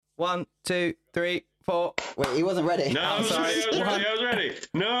1, 2, 3, 4. Wait, he wasn't ready. No, I was ready.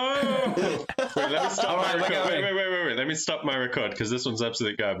 No! Wait, let me stop my record. Wait. Let me stop my record, because this one's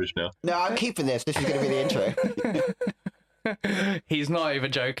absolute garbage now. No, I'm keeping this. This is going to be the intro. He's not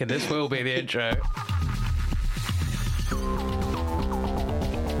even joking. This will be the intro.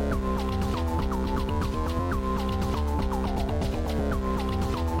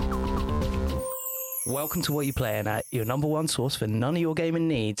 Welcome to What You Playing At, your number one source for none of your gaming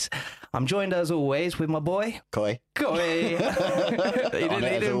needs. I'm joined as always with my boy, Koi. He didn't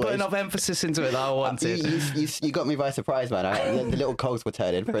put enough emphasis into it that I wanted. You got me by surprise, man. The little cogs were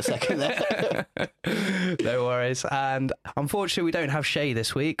turning for a second there. No worries. And unfortunately, we don't have Shay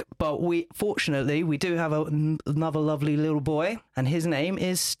this week, but we do have another lovely little boy, and his name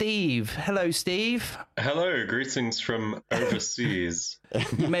is Steve. Hello, Steve. Hello, greetings from overseas.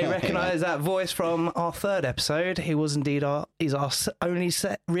 You may recognise that voice from our third episode. He was indeed he's our only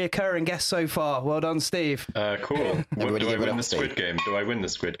reoccurring guest so far. Well done, Steve. Cool. What, do I win the Squid Game? Do I win the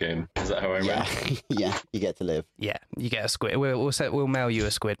Squid Game? Is that how I win? Yeah, you get to live. Yeah, you get a squid. We'll mail you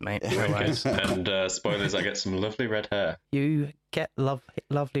a squid, mate. No worries. And spoilers, I get some lovely red hair. You get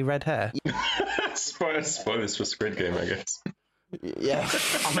lovely red hair. Spoilers for Squid Game, I guess. Yeah.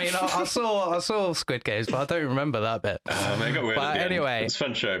 I mean, I saw Squid Games, but I don't remember that bit. It got weird at the anyway, end. It's a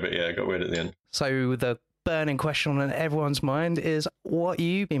fun show, but yeah, it got weird at the end. So the burning question on everyone's mind is, what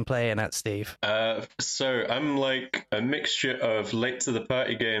you been playing at, Steve? So I'm like a mixture of late to the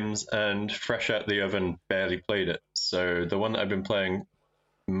party games and fresh out the oven, barely played it. So the one that I've been playing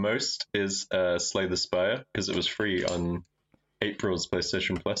most is Slay the Spire, because it was free on April's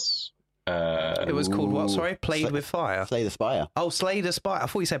PlayStation Plus. It was called what? Sorry, Played with Fire. Slay the Spire. Oh, Slay the Spire. I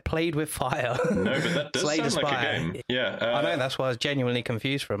thought you said Played with Fire. No, but that does sound like a game. Yeah, I know. That's why I was genuinely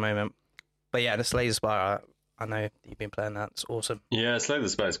confused for a moment. But yeah, the Slay the Spire. I know you've been playing that. It's awesome. Yeah, Slay the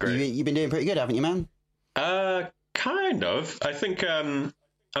Spire is great. You've been doing pretty good, haven't you, man? Kind of. I think I'm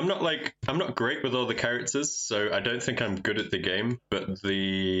not great with all the characters, so I don't think I'm good at the game. But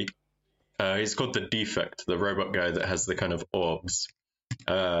he's called the Defect, the robot guy that has the kind of orbs.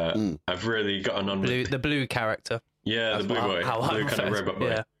 I've really gotten on with the blue character. Yeah, the blue boy, blue kind of robot boy.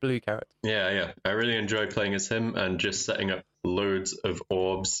 Yeah, blue character. Yeah. I really enjoy playing as him and just setting up loads of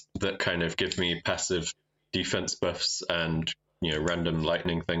orbs that kind of give me passive defense buffs and random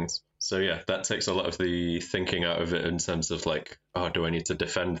lightning things. So yeah, that takes a lot of the thinking out of it in terms of like, oh, do I need to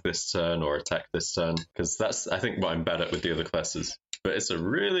defend this turn or attack this turn? Because that's, I think, what I'm bad at with the other classes. But it's a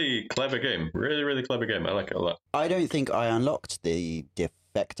really clever game. Really, really clever game. I like it a lot. I don't think I unlocked the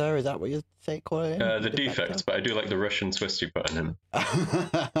Defector. Is that what you're saying? The Defect, but I do like the Russian twist you put on him.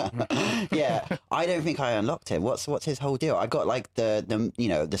 Yeah, I don't think I unlocked him. What's his whole deal? I got like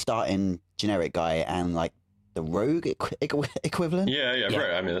the starting generic guy and like the rogue equivalent. Yeah,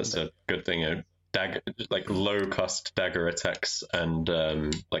 right. I mean, that's a good thing. Dagger, like low cost dagger attacks and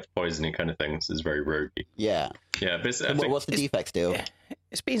like poisoning kind of things is very roguey. Yeah. But what's the Defect's deal?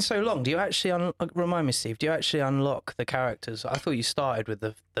 It's been so long. Do you actually remind me, Steve? Do you actually unlock the characters? I thought you started with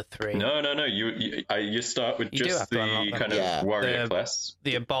the three. No. You start with just the kind of warrior class,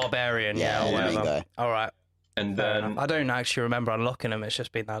 the barbarian. Yeah, or whatever. All right. And then I don't actually remember unlocking them. It's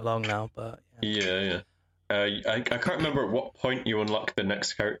just been that long now. But yeah. I can't remember at what point you unlock the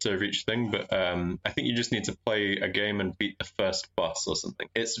next character of each thing, but I think you just need to play a game and beat the first boss or something.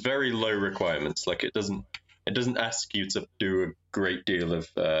 It's very low requirements. Like it doesn't ask you to do a great deal of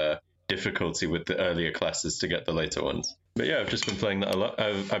difficulty with the earlier classes to get the later ones. But yeah, I've just been playing that a lot.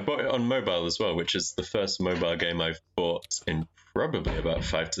 I bought it on mobile as well, which is the first mobile game I've bought in probably about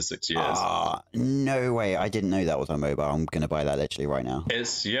 5 to 6 years. No way. I didn't know that was on mobile. I'm going to buy that literally right now.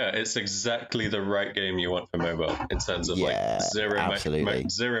 It's exactly the right game you want for mobile in terms of like zero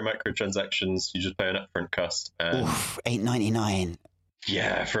microtransactions. You just pay an upfront cost. And $8.99.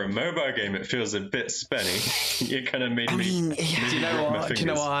 Yeah, for a mobile game, it feels a bit spenny. You kind of made me. Do you know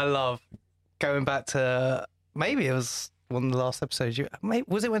what I love? Going back to maybe it was one of the last episodes.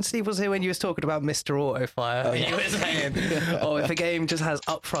 Was it when Steve was here when you was talking about Mr. Autofire? Oh, yeah. You were saying, if a game just has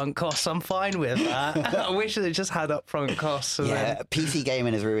upfront costs, I'm fine with that. I wish it just had upfront costs. PC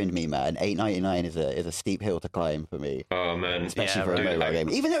gaming has ruined me, man. $8.99 is a steep hill to climb for me. Oh man, especially for a mobile game.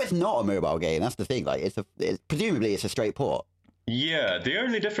 Even though it's not a mobile game, that's the thing. Like, presumably it's a straight port. Yeah, the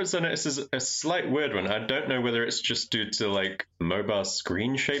only difference on it is a slight weird one. I don't know whether it's just due to like mobile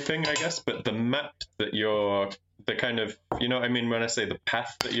screen shaping, I guess, but the map that the kind of, you know what I mean when I say the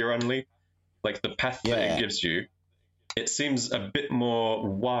path that you're on, Lee? Like the path that it gives you, it seems a bit more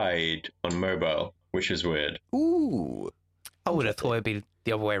wide on mobile, which is weird. Ooh. I would have thought it'd be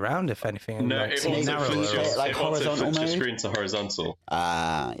the other way around, if anything. No, like, it also narrower. flips your, Like it also horizontal flips your mode? screen to horizontal.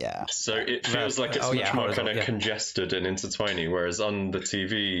 Yeah. So it feels like it's Oh, yeah, much more kind horizontal, of yeah. congested and intertwining, whereas on the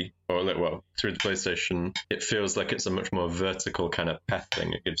TV, or like, well, through the PlayStation, it feels like it's a much more vertical kind of path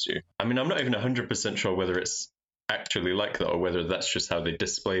thing it gives you. I mean, I'm not even 100% sure whether it's actually like that or whether that's just how they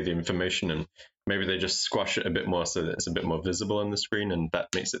display the information, and maybe they just squash it a bit more so that it's a bit more visible on the screen and that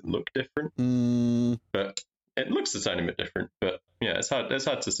makes it look different. But it looks a tiny bit different. But yeah, it's hard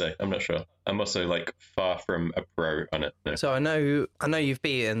to say. I'm not sure. I'm also like far from a pro on it. No. So I know you've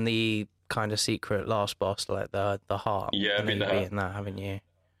beaten the kind of secret last boss, like the heart. Yeah, I know beat the you've heart. beaten that, haven't you?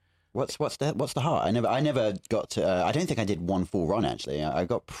 What's the heart? I never got to. I don't think I did one full run actually. I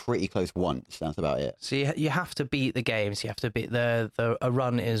got pretty close once. That's about it. So you have to beat the games. You have to beat a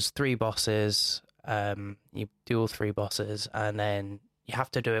run is 3 bosses. You do all 3 bosses, and then you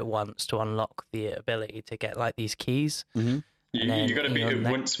have to do it once to unlock the ability to get like these keys. Mm-hmm. You got to beat it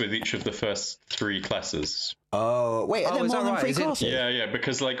once with each of the first 3 classes. Oh wait, are there is more that than right? 3 Is it- classes? Yeah,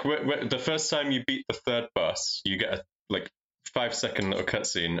 because like the first time you beat the 3rd boss, you get a like 5-second little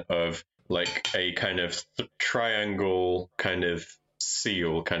cutscene of like a kind of triangle kind of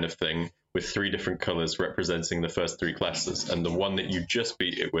seal kind of thing with 3 different colors representing the first 3 classes, and the one that you just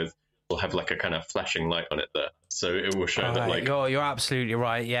beat it with will have like a kind of flashing light on it there, so it will show that like you're absolutely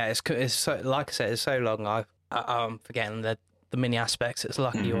right. Yeah, it's so, like I said, it's so long. I'm forgetting the mini aspects. It's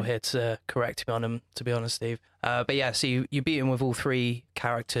lucky you're here to correct me on them, to be honest, Steve. But yeah, so you beat him with all 3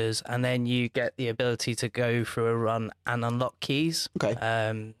 characters, and then you get the ability to go through a run and unlock keys.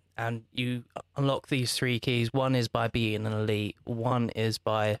 Okay. And you unlock these 3 keys. One is by beating an elite. One is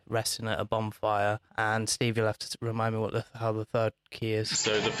by resting at a bonfire. And Steve, you'll have to remind me how the 3rd key is.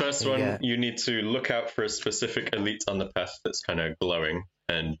 So the first one, you need to look out for a specific elite on the path that's kind of glowing,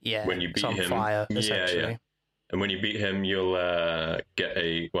 and when you beat it's on him, fire, essentially. And when you beat him, you'll get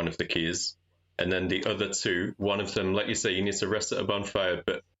one of the keys. And then the other 2, one of them, like you say, you need to rest at a bonfire,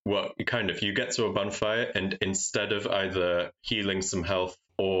 but you get to a bonfire, and instead of either healing some health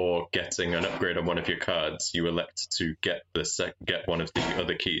or getting an upgrade on one of your cards, you elect to get one of the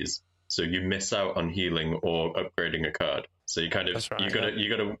other keys. So you miss out on healing or upgrading a card. So you kind of right, you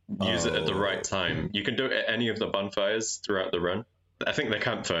gotta use it at the right time. You can do it at any of the bonfires throughout the run. I think they're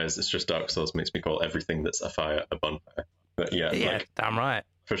campfires. It's just Dark Souls makes me call everything that's a fire a bonfire. But yeah, damn right.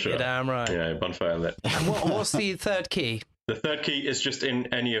 for sure. You're damn right. Yeah, bonfire lit. And what's the 3rd key? The 3rd key is just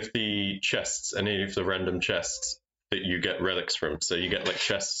in any of the chests, any of the random chests that you get relics from. So you get like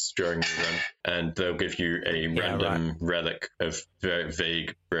chests during the run, and they'll give you a random relic of very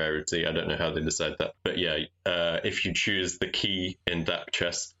vague rarity. I don't know how they decide that, but yeah, if you choose the key in that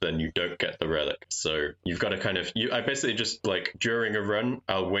chest, then you don't get the relic. So you've got to kind of I basically just like during a run,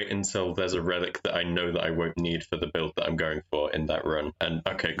 I'll wait until there's a relic that I know that I won't need for the build that I'm going for in that run, and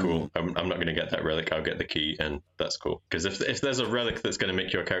okay, cool, I'm not going to get that relic, I'll get the key, and that's cool, because if there's a relic that's going to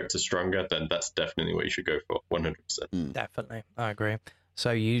make your character stronger, then that's definitely what you should go for, 100%. Definitely, I agree.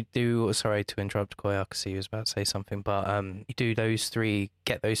 So you do, sorry to interrupt, Koi, I could see you was about to say something, but you do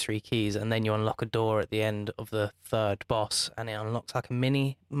get those 3 keys, and then you unlock a door at the end of the 3rd boss, and it unlocks like a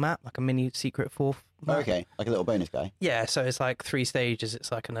mini map, like a mini secret 4th map. Okay, like a little bonus guy. Yeah, so it's like 3 stages.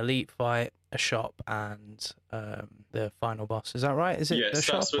 It's like an elite fight, a shop, and the final boss. Is that right? Is it it a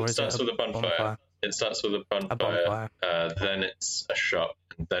shop? starts with a bonfire. It starts with a bonfire. Then it's a shop,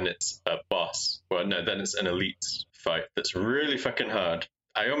 and then it's a boss. Well, no, then it's an elite fight that's really fucking hard.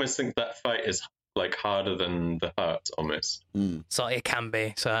 I almost think that fight is like harder than the heart, almost. So it can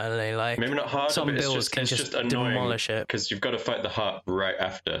be, certainly. Like maybe not harder, some but builds can just annoying, demolish it, because you've got to fight the heart right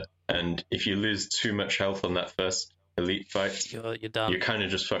after, and if you lose too much health on that first elite fight, you're done. You're kind of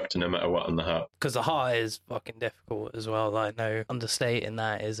just fucked no matter what on the heart. Because the heart is fucking difficult as well. Like, no understating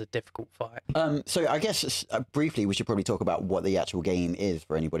that is a difficult fight. So I guess briefly we should probably talk about what the actual game is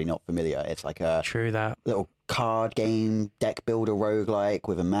for anybody not familiar. It's like a True that. little card game, deck builder roguelike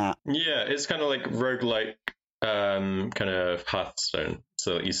with a map. Yeah, it's kind of like roguelike, kind of Hearthstone.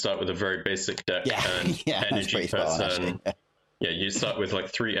 So you start with a very basic deck and energy per turn. Yeah, you start with like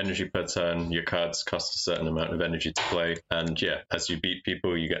 3 energy per turn. Your cards cost a certain amount of energy to play. And yeah, as you beat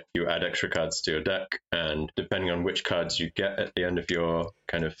people, you add extra cards to your deck. And depending on which cards you get at the end of your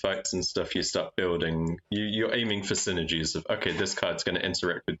kind of fights and stuff, you start building. You're aiming for synergies of, okay, this card's going to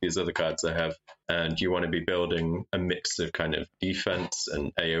interact with these other cards I have. and you want to be building a mix of kind of defense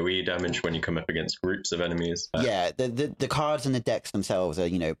and AoE damage when you come up against groups of enemies. Yeah, the cards and the decks themselves are,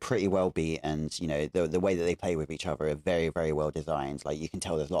 pretty well beat, and, the way that they play with each other are very, very well designed. Like, you can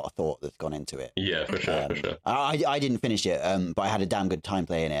tell there's a lot of thought that's gone into it. Yeah, for sure, for sure. I didn't finish it, but I had a damn good time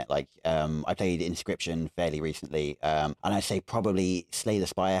playing it. Like, I played Inscription fairly recently, and I'd say probably Slay the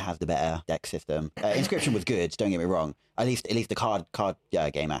Spire has the better deck system. Inscription was good, don't get me wrong. At least the card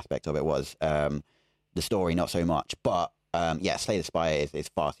game aspect of it was. The story not so much, but Slay the Spire is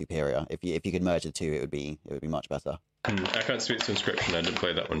far superior. If you could merge the two, it would be much better. I can't speak to Inscription, I didn't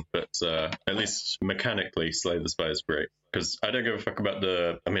play that one, but at least mechanically Slay the Spire is great, because I don't give a fuck about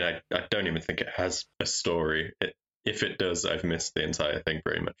I don't even think it has a story. If it does, I've missed the entire thing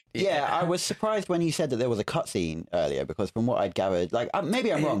pretty much. Yeah, I was surprised when you said that there was a cutscene earlier, because from what I'd gathered, like,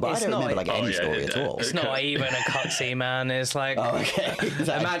 maybe I'm wrong, but I don't remember any story at all. It's not even a cutscene, man. It's like,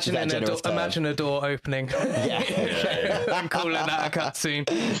 imagine a door opening. Yeah. I'm calling that a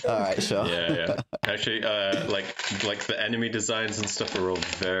cutscene. All right, sure. Yeah. Actually, like the enemy designs and stuff are all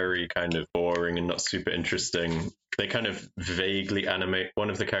very kind of boring and not super interesting. They kind of vaguely animate. One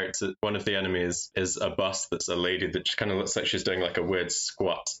of the enemies is a bus that's a lady that just kind of looks like she's doing like a weird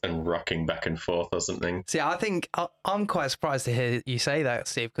squat and rocking back and forth or something. See, I think I'm quite surprised to hear you say that,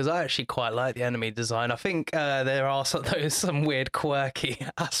 Steve, because I actually quite like the enemy design. I think there are some weird quirky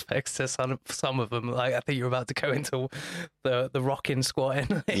aspects to some of them. Like, I think you're about to go into the rocking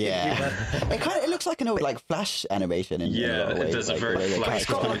squatting. Yeah. It looks like an old Flash animation. There's a very Flash. It's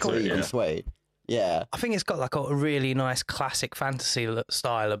got like a even sway. Yeah, I think it's got like a really nice classic fantasy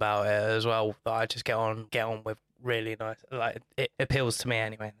style about it as well that I just get on with. Really nice, like it appeals to me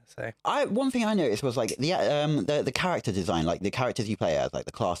anyway. So one thing I noticed was like the character design, like the characters you play as, like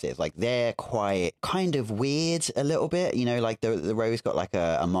the classes, like they're quite kind of weird a little bit. Like the Rogue's got like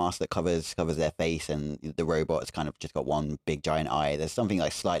a mask that covers their face, and the robot's kind of just got one big giant eye. There's something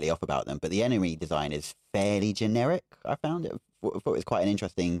like slightly off about them, but the enemy design is fairly generic. I found it. I thought it was quite an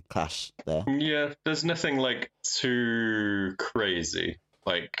interesting clash there. Yeah, there's nothing like too crazy.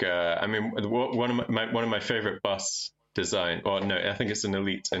 Like, one of my favorite boss design, or no, I think it's an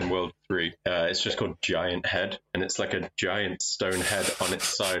elite in World 3. It's just called Giant Head, and it's like a giant stone head on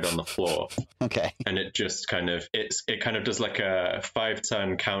its side on the floor. Okay. And it just kind of does like a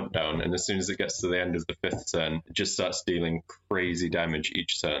 5-turn countdown, and as soon as it gets to the end of the 5th turn, it just starts dealing crazy damage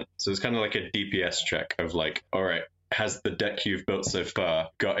each turn. So it's kind of like a DPS check of like, all right, has the deck you've built so far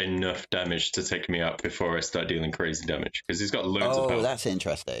got enough damage to take me out before I start dealing crazy damage? Because he's got loads of health. Oh, that's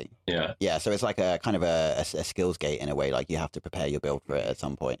interesting. Yeah. Yeah, so it's like a kind of a skills gate in a way, like you have to prepare your build for it at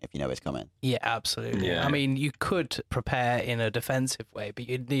some point if you know it's coming. Yeah, absolutely. Yeah. I mean, you could prepare in a defensive way, but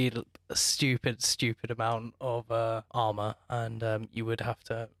you'd need a stupid amount of armor, and you would have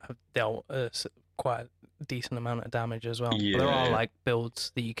to have dealt quite a decent amount of damage as well. Yeah. There are like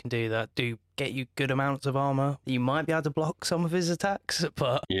builds that you can do that do get you good amounts of armor. You might be able to block some of his attacks,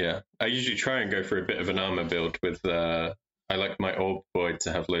 but yeah, I usually try and go for a bit of an armor build with I like my orb boy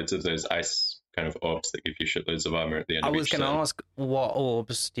to have loads of those ice kind of orbs that give you shitloads of armor at the end. I was going to ask, what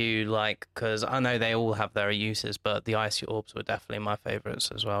orbs do you like? Because I know they all have their uses, but the icy orbs were definitely my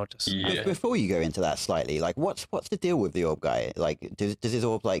favorites as well. Just before you go into that slightly, like what's the deal with the orb guy? Like, does his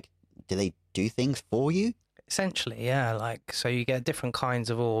orb do they do things for you? Essentially, yeah. Like, so you get different kinds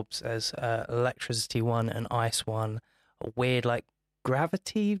of orbs. There's electricity one, an ice one, a weird like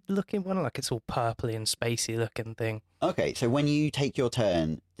gravity looking one, like it's all purpley and spacey looking thing. Okay, so when you take your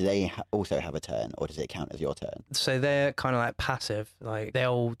turn, do they also have a turn, or does it count as your turn? So they're kind of like passive. Like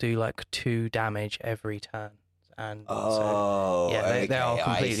they'll do like 2 damage every turn. And they are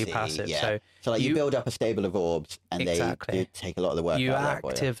completely passive. Yeah. So like you build up a stable of orbs, and they take a lot of the work. You out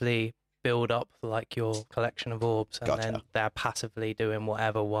actively build up like your collection of orbs, and then they're passively doing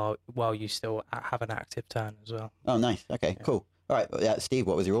whatever while you still have an active turn as well. Oh, nice. Okay, cool. All right, Steve,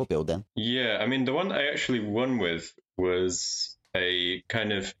 what was your orb build then? Yeah, I mean, the one I actually won with was a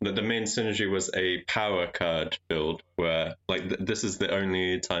kind of, the main synergy was a power card build where like this is the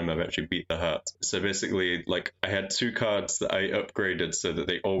only time I've actually beat the heart. So basically, like I had 2 cards that I upgraded so that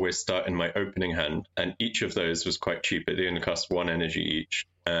they always start in my opening hand, and each of those was quite cheap. They only cost 1 energy each.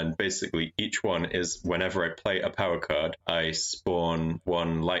 And basically, each one is whenever I play a power card, I spawn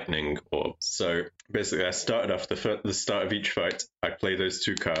 1 lightning orb. So basically, I started off the start of each fight, I play those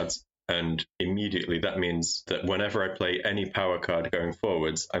 2 cards, and immediately that means that whenever I play any power card going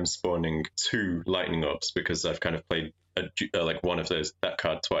forwards, I'm spawning 2 lightning orbs because I've kind of played like one of that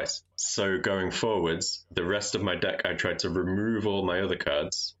card twice. So going forwards, the rest of my deck, I tried to remove all my other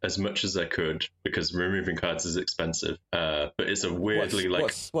cards as much as I could, because removing cards is expensive. But it's a weirdly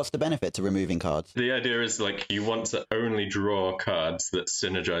what's the benefit to removing cards? The idea is like you want to only draw cards that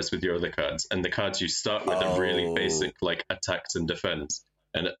synergize with your other cards, and the cards you start with are really basic, like attacks and defense.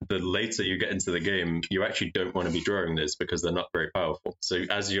 And the later you get into the game, you actually don't want to be drawing those because they're not very powerful. So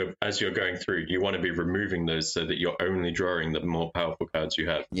as you're going through, you want to be removing those so that you're only drawing the more powerful cards you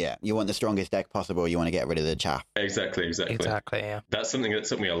have. Yeah, you want the strongest deck possible. You want to get rid of the chaff. Exactly. Yeah. That's something that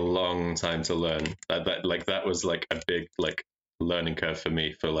took me a long time to learn. That was like a big learning curve for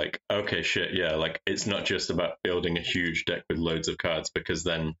me, for like, okay, shit, yeah, like it's not just about building a huge deck with loads of cards, because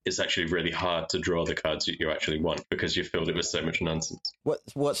then it's actually really hard to draw the cards that you actually want because you filled it with so much nonsense.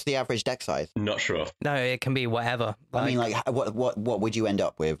 What's the average deck size? Not sure. No, it can be whatever. I mean, like, what would you end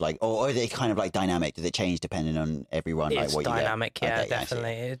up with? Like, or is it kind of like dynamic? Does it change depending on every run? It's like what dynamic, you get? yeah, Okay,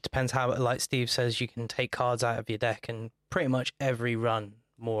 definitely. It depends how, like Steve says, you can take cards out of your deck, and pretty much every run,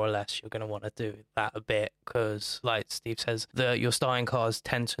 more or less, you're going to want to do that a bit, because like Steve says, your starting cards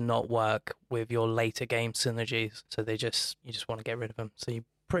tend to not work with your later game synergies, so you just want to get rid of them. So you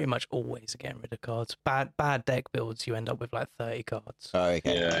pretty much always getting rid of cards. Bad deck builds, you end up with like 30 cards. Oh,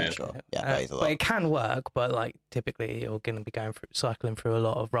 okay. Yeah. Sure. Yeah, that is a lot. But it can work, but like typically you're going to be cycling through a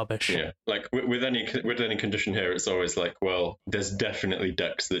lot of rubbish. Yeah, like with any condition here, it's always like, well, there's definitely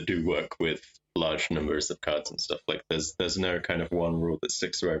decks that do work with large numbers of cards and stuff. Like there's no kind of one rule that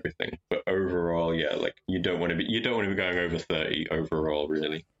sticks to everything. But overall, yeah, like you don't want to be going over 30 overall,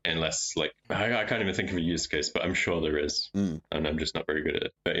 really, unless like I can't even think of a use case, but I'm sure there is, and I'm just not very good at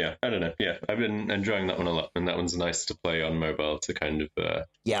it. But yeah, I don't know. Yeah, I've been enjoying that one a lot, and that one's nice to play on mobile to kind of.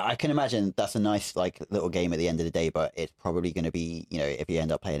 Yeah, I can imagine that's a nice like little game at the end of the day, but it's probably going to be, if you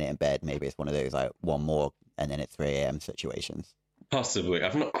end up playing it in bed, maybe it's one of those like one more and then it's 3 a.m. situations. Possibly.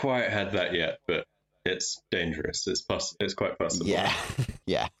 I've not quite had that yet, but it's dangerous. It's quite possible. Yeah.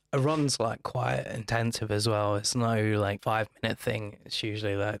 Yeah. A run's like quite intensive as well. It's no like 5-minute thing. It's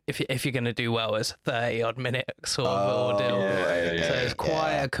usually like if you're going to do well, it's a 30-odd minute sort of ordeal. Yeah. So it's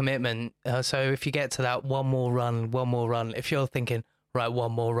quite a commitment. So if you get to that one more run, if you're thinking, right,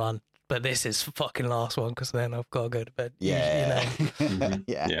 one more run, but this is fucking last one because then I've got to go to bed. Yeah.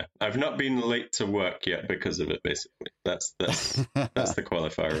 Yeah. I've not been late to work yet because of it, basically. That's the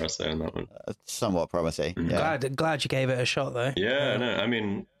qualifier I'll say on that one. Somewhat promising. Yeah. Glad you gave it a shot though. Yeah, no, I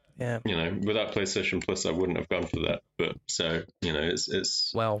mean, yeah. Without PlayStation Plus, I wouldn't have gone for that. But so,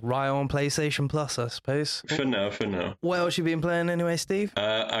 it's well, right on PlayStation Plus, I suppose. For now. What else you been playing anyway, Steve?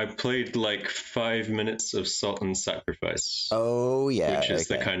 I played like 5 minutes of Salt and Sacrifice. Oh yeah, which is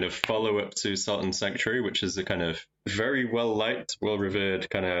the kind of follow-up to Salt and Sanctuary, which is a kind of very well-liked,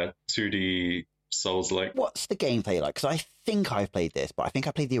 well-revered kind of 2D Souls-like. What's the gameplay like? Because I think I've played this, but I think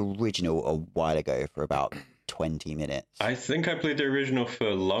I played the original a while ago for about 20 minutes. I think I played the original for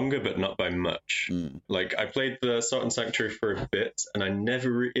longer, but not by much. Like I played the Salt and Sanctuary for a bit, and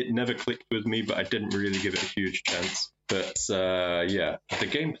it never clicked with me, but I didn't really give it a huge chance. But yeah, the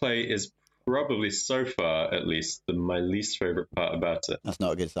gameplay is probably so far, at least, my least favorite part about it. That's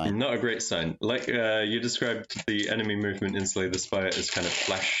not a good sign. Not a great sign. Like you described the enemy movement in Slay the Spire as kind of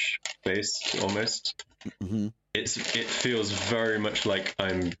flash-based almost. Mm-hmm. It feels very much like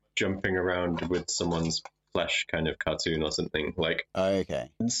I'm jumping around with someone's Flash kind of cartoon or something. Like, okay.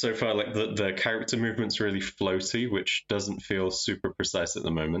 So far, like the character movement's really floaty, which doesn't feel super precise at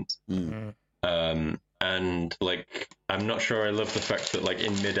the moment. And like, I'm not sure I love the fact that like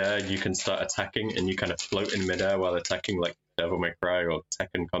in midair you can start attacking and you kind of float in midair while attacking, like Devil May Cry or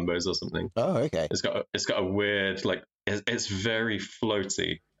Tekken combos or something. Oh, okay. It's got a weird, like, it's very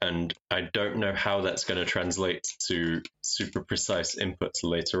floaty, and I don't know how that's going to translate to super precise inputs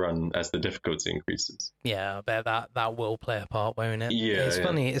later on as the difficulty increases. Yeah, I bet that will play a part, won't it? Yeah,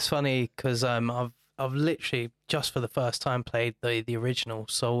 It's funny because I've literally just for the first time played the original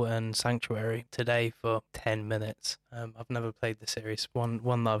Salt and Sanctuary today for 10 minutes. I've never played the series, one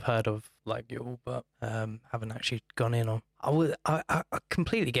that I've heard of like you all, but haven't actually gone in on. I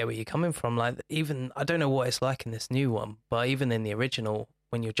completely get where you're coming from. Like, even I don't know what it's like in this new one, but even in the original,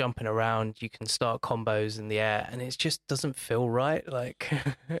 when you're jumping around, you can start combos in the air, and it just doesn't feel right. Like,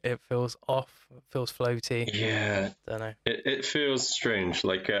 it feels off, it feels floaty. Yeah, don't know. It feels strange.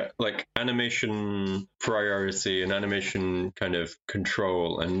 Like animation priority and animation kind of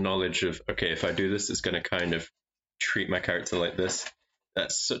control and knowledge of, okay, if I do this, it's going to kind of treat my character like this.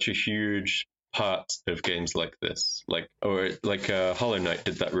 That's such a huge part of games like this, like Hollow Knight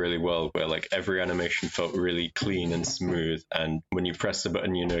did that really well, where like every animation felt really clean and smooth, and when you press the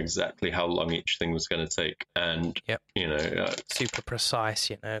button, you know exactly how long each thing was going to take, and you know, super precise.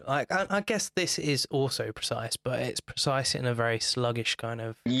 You know, like I guess this is also precise, but it's precise in a very sluggish kind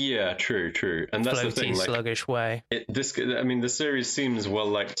of true, and that's the thing, like, sluggish way. The series seems well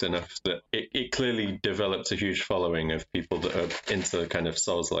liked enough that it clearly developed a huge following of people that are into kind of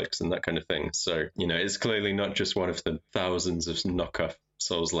Souls-likes and that kind of thing. So, you know, it's clearly not just one of the thousands of knockoff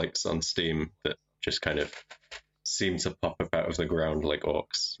Souls-likes on Steam that just kind of seem to pop up out of the ground like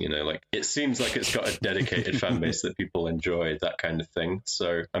orcs. You know, like, it seems like it's got a dedicated fan base that people enjoy that kind of thing.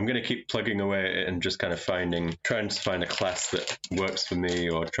 So I'm going to keep plugging away at it and just kind of trying to find a class that works for me,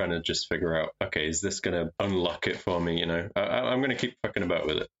 or trying to just figure out, okay, is this going to unlock it for me? You know, I'm going to keep fucking about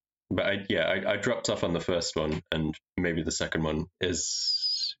with it. But I dropped off on the first one, and maybe the second one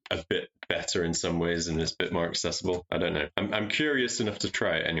is a bit better in some ways and is a bit more accessible. I don't know. I'm curious enough to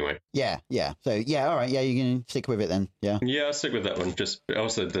try it anyway. Yeah. So all right. Yeah, you can stick with it then. Yeah. Yeah, I'll stick with that one. Just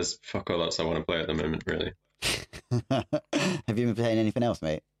also, there's fuck all else I want to play at the moment, really. Have you been playing anything else,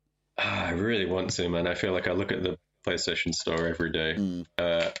 mate? I really want to, man. I feel like I look at the PlayStation Store every day.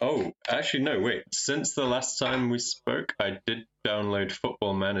 Actually, no, wait. Since the last time we spoke, I did download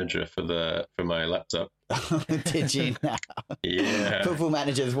Football Manager for my laptop. Did you now? Yeah. Football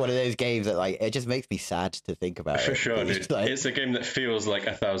Manager is one of those games that, like, it just makes me sad to think about. For sure, dude. Like... It's a game that feels like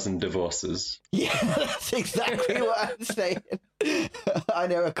 1,000 divorces. Yeah, that's exactly what I'm saying. I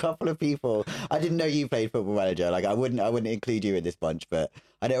know a couple of people. I didn't know you played Football Manager. Like, I wouldn't include you in this bunch, but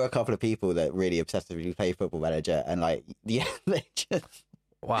I know a couple of people that really obsessively play Football Manager, and like, yeah, they just.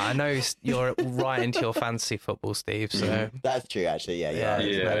 Well, I know you're right into your fantasy football, Steve, so... That's true, actually, yeah.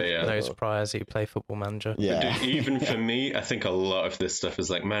 No surprise that you play Football Manager. Yeah. Dude, even for me, I think a lot of this stuff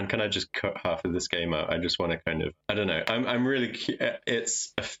is like, man, can I just cut half of this game out? I just want to kind of... I don't know. I'm really...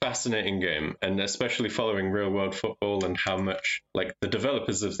 It's a fascinating game, and especially following real-world football and how much, like, the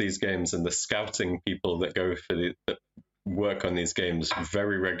developers of these games and the scouting people that go for that work on these games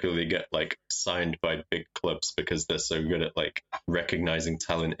very regularly get like signed by big clubs because they're so good at like recognizing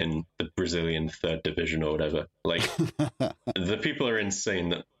talent in the Brazilian third division or whatever. Like the people are insane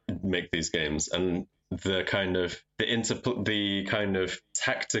that make these games, and the kind of the kind of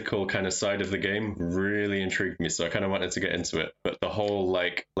tactical kind of side of the game really intrigued me, so I kind of wanted to get into it. But the whole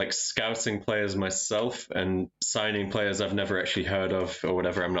like scouting players myself and signing players I've never actually heard of or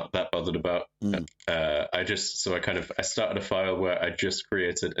whatever, I'm not that bothered about. I started a file where I just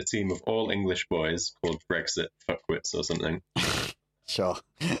created a team of all English boys called Brexit Fuckwits or something. Sure.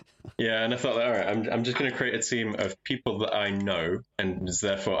 Yeah, and I thought, all right, I'm just going to create a team of people that I know, and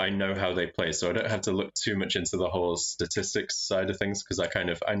therefore I know how they play, so I don't have to look too much into the whole statistics side of things, because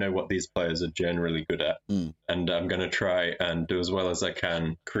I know what these players are generally good at, and I'm going to try and do as well as I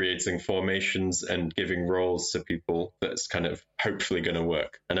can creating formations and giving roles to people that's kind of hopefully going to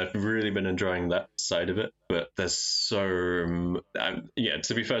work. And I've really been enjoying that side of it, but there's to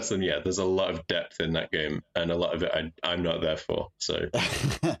be fair to them, there's a lot of depth in that game, and a lot of it I'm not there for, so...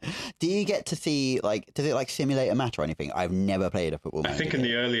 Do you get to see, like, does it like simulate a match or anything? I've never played a Football Manager. I think in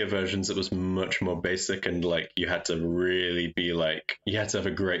the earlier versions it was much more basic, and like you had to really be like, you had to have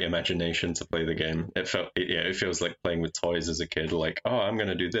a great imagination to play the game. It feels like playing with toys as a kid, like, oh, I'm going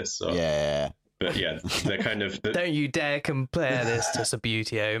to do this. So. Yeah. But yeah, they're kind of... Don't you dare compare this to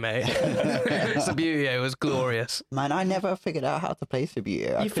Subbuteo, mate. Subbuteo was glorious. Man, I never figured out how to play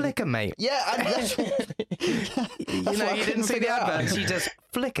Subbuteo. You flicker, mate. Yeah, you didn't see the adverts, you just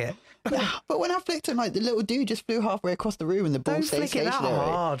flick it. But when I flicked him, like, the little dude just flew halfway across the room and the ball stayed stationary. Don't flick it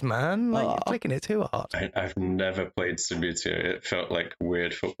that hard, man. Like, you're flicking it too hard. I've never played Subbuteo. It felt like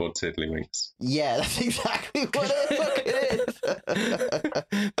weird football tiddlywinks. Yeah, that's exactly what it is.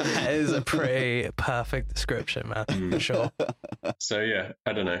 That is a pretty perfect description, man, for sure. So yeah,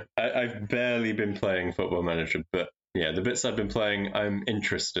 I don't know. I've barely been playing Football Manager, but yeah, the bits I've been playing, I'm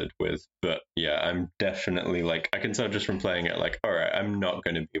interested with. But yeah, I'm definitely like, I can tell just from playing it, like, all right, I'm not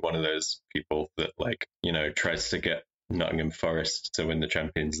going to be one of those people that like, you know, tries to get Nottingham Forest to win the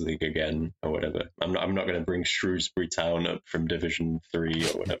Champions League again or whatever. I'm not going to bring Shrewsbury Town up from Division 3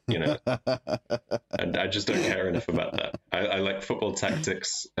 or whatever, you know. And I just don't care enough about that. I like football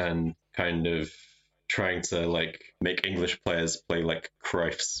tactics and kind of trying to like make English players play like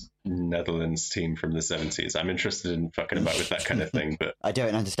Cruyff's Netherlands team from the 70s. I'm interested in fucking about with that kind of thing, but I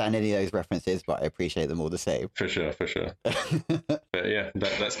don't understand any of those references, but I appreciate them all the same. For sure. But yeah,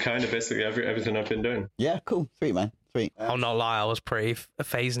 that's kind of basically everything I've been doing. Yeah, cool. Sweet, man. Sweet. I'll not lie, I was pretty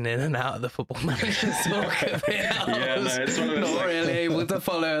phasing in and out of the Football Manager talk a bit. Yeah, no, it's one of those, not like, really able to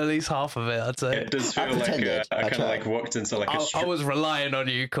follow at least half of it, I'd say. It does feel I like pretended. I I kind of tried. like walked into like a I was relying on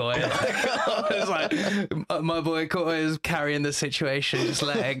you, Coy. I was like, my boy Coy is carrying the situation, just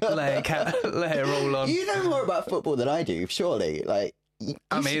let it roll on. You know more about football than I do, surely. Like,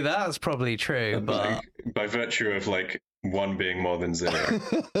 I mean, that's probably true, but like, by virtue of like 1 being more than 0.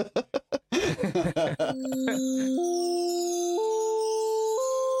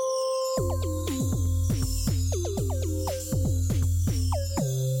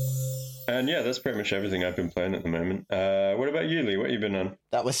 And yeah, that's pretty much everything I've been playing at the moment. What about you, Lee? What have you been on?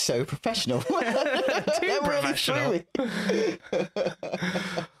 that was so professional. too That really threw professional.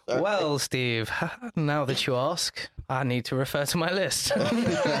 me. Well, Steve, now that you ask, I need to refer to my list.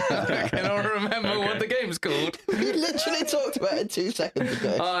 I cannot remember what the game's called. We literally talked about it 2 seconds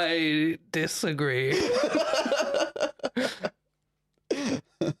ago. I disagree.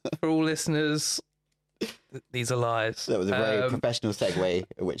 For all listeners, these are lies. That was a very professional segue,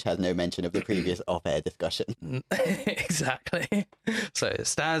 which has no mention of the previous off-air discussion. Exactly. So it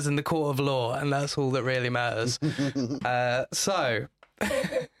stands in the court of law, and that's all that really matters. So,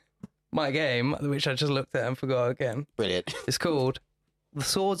 my game, which I just looked at and forgot again, Brilliant. is called The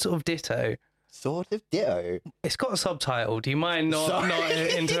Swords of Ditto. Sort of ditto. It's got a subtitle. Do you mind not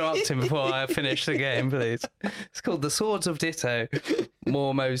interrupting before I finish the game, please? It's called The Swords of Ditto,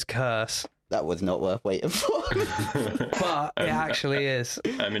 Mormo's Curse. That was not worth waiting for. But it actually is.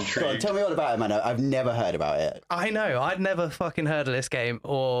 I'm Go on, intrigued. tell me all about it, man. I've never heard about it. I know. I'd never fucking heard of this game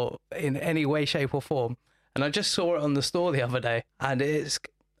or in any way, shape, or form. And I just saw it on the store the other day. And it's...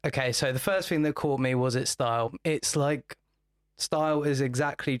 Okay, so the first thing that caught me was its style. It's like... Style is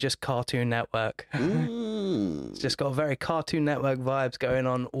exactly just Cartoon Network. It's just got very Cartoon Network vibes going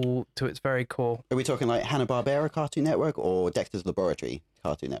on all to its very core. Are we talking like Hanna-Barbera Cartoon Network or Dexter's Laboratory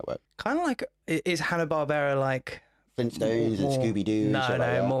Cartoon Network? Kind of like... Is Hanna-Barbera like... Flintstones and Scooby-Doo and No, shit like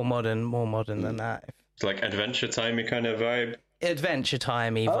that? more modern than that. It's like Adventure Timey kind of vibe. Adventure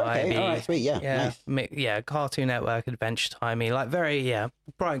timey Oh, vibey. okay, all right, sweet, yeah, nice. Yeah, Cartoon Network adventure timey, like very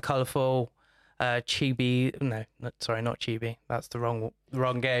bright, colourful, chibi. No, sorry, not chibi. That's the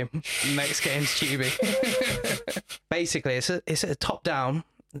wrong game. Next game's chibi. Basically, it's a top-down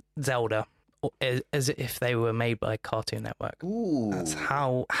Zelda, as if they were made by Cartoon Network. Ooh, That's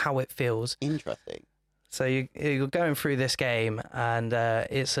how it feels. interesting. So you're going through this game, and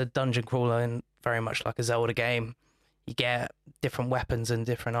it's a dungeon crawler, and very much like a Zelda game. You get different weapons and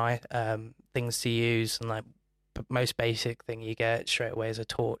different things to use, and like the most basic thing you get straight away is a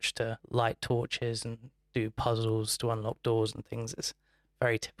torch to light torches and do puzzles to unlock doors and things. It's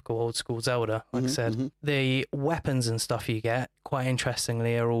very typical old school Zelda, like I said. The weapons and stuff you get, quite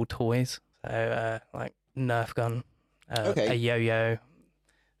interestingly, are all toys. So like Nerf gun, a yo-yo,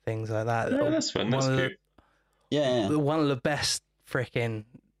 things like that. Yeah, that's fun. That's cute. One of the best freaking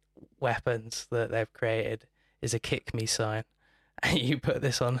weapons that they've created is a kick me sign. And you put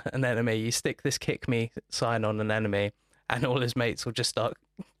this on an enemy, you stick this kick me sign on an enemy, and all his mates will just start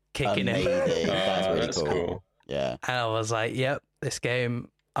kicking him. That's really cool. Yeah. And I was like, yep, this game,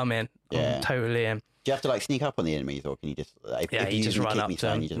 I'm in. Yeah. I'm totally in. Do you have to like sneak up on the enemies, or can you just if You just run up to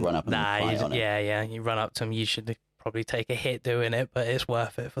them. you just run up and fight on it? Yeah, you run up to them. You should probably take a hit doing it, but it's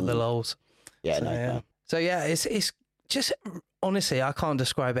worth it for the lols. Yeah, So, nice, yeah. man. So yeah, it's just, honestly, I can't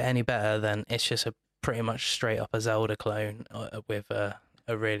describe it any better than it's just a pretty much straight up a Zelda clone with a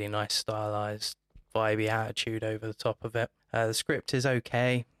really nice stylized, vibey attitude over the top of it. The script is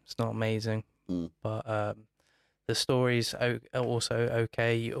okay. It's not amazing, but the story's also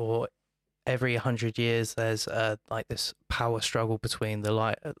okay. Or every 100 years, there's like this power struggle between the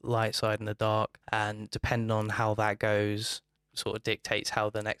light side and the dark, and depending on how that goes, sort of dictates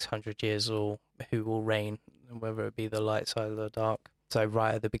how the next 100 years or who will reign, whether it be the light side or the dark. So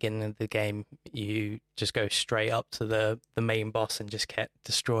right at the beginning of the game, you just go straight up to the main boss and just get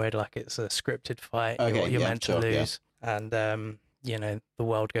destroyed like it's a scripted fight. You're meant to lose. Yeah. And, the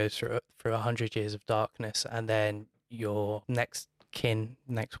world goes through 100 years of darkness, and then your next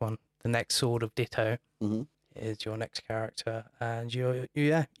one, the next Sword of Ditto is your next character. And you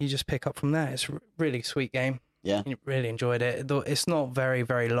just pick up from there. It's a really sweet game. Yeah. You really enjoyed it. It's not very,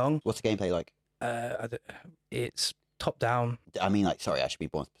 very long. What's the gameplay like? It's top down. I mean, like, sorry, I should be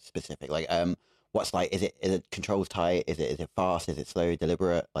more specific. Like, what's like? Is it controls tight? Is it fast? Is it slow,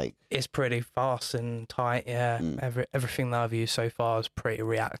 deliberate? Like, it's pretty fast and tight. Yeah, everything that I've used so far is pretty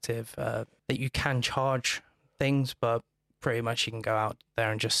reactive. That you can charge things, but pretty much you can go out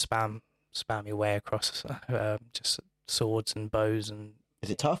there and just spam your way across just swords and bows. And is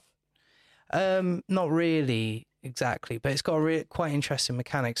it tough? Not really. exactly. But it's got a quite interesting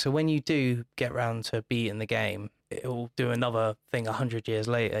mechanic. So when you do get round to beating the game, it'll do another thing 100 years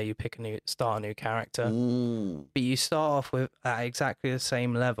later. You start a new character, but you start off with at exactly the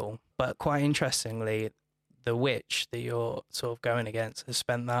same level. But quite interestingly, the witch that you're sort of going against has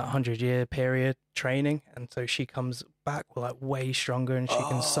spent that 100-year period training, and so she comes back like way stronger, and she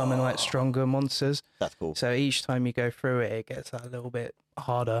can summon like stronger monsters. That's cool. So each time you go through it, it gets a little bit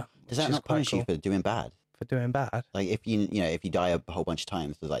harder. Does that not punish you for doing bad? For doing bad? Like if if you die a whole bunch of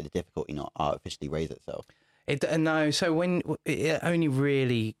times, does like the difficulty not artificially raise itself? No. So when it only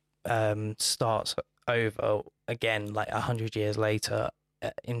really starts over again, like 100 years later.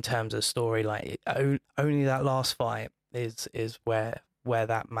 In terms of story, like only that last fight is where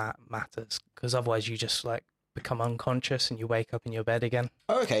that matters, because otherwise you just like become unconscious and you wake up in your bed again.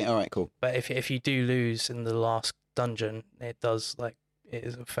 Oh, okay, all right, cool. But if you do lose in the last dungeon, it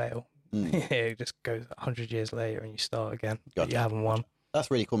is a fail. It just goes 100 years later and you start again. Gotcha. But you haven't won. That's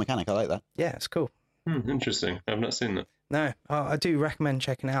a really cool mechanic. I like that. Yeah, it's cool. Interesting. I've not seen that. No, I do recommend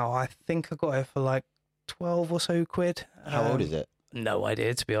checking it out. I think I got it for like 12 or so quid. How old is it? No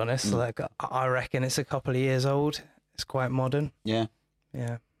idea, to be honest. Like, I reckon it's a couple of years old. It's quite modern. Yeah.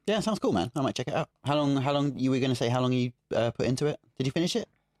 Sounds cool, man. I might check it out. How long you were going to say? How long you put into it? Did you finish it?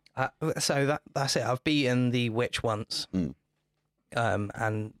 So that's it. I've beaten the witch once,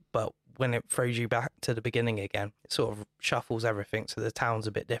 but when it throws you back to the beginning again, it sort of shuffles everything. So the town's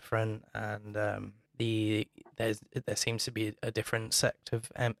a bit different, and there seems to be a different sect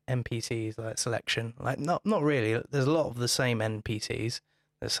of NPCs, like selection. Like not really. There's a lot of the same NPCs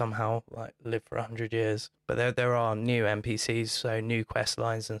that somehow like live for 100 years, but there are new NPCs, so new quest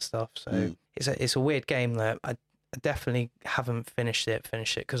lines and stuff. So it's a weird game that I definitely haven't finished it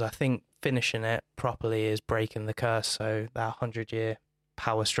because I think finishing it properly is breaking the curse, so that 100-year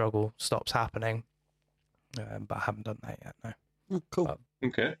power struggle stops happening. But I haven't done that yet. No. Cool.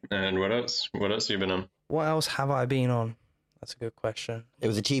 Okay. And what else? What else have you been on? What else have I been on? That's a good question. It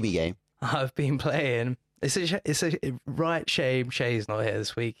was a chibi game. I've been playing. It's a right shame Shay's not here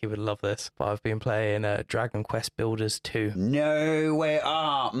this week. He would love this. But I've been playing Dragon Quest Builders 2. No way.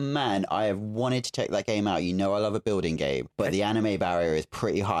 Man, I have wanted to check that game out. You know I love a building game, but the anime barrier is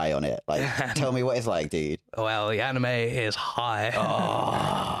pretty high on it. Like, tell me what it's like, dude. Well, the anime is high.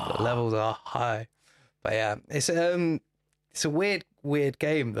 The levels are high. But yeah, it's a weird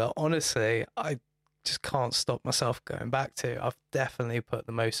game that honestly I just can't stop myself going back to. I've definitely put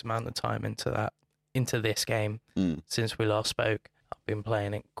the most amount of time into this game since we last spoke. I've been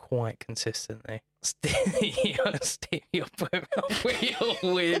playing it quite consistently. Steve, you're putting me off with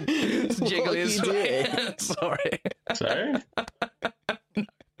your weird jiggly Sorry?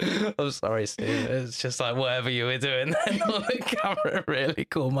 I'm sorry, Steve. It's just like whatever you were doing then on the camera really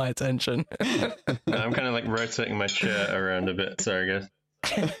caught my attention. No, I'm kind of like rotating my chair around a bit. Sorry, guys.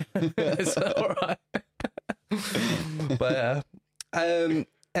 It's all right. But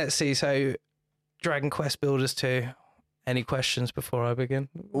let's see. So, Dragon Quest Builders 2. Any questions before I begin?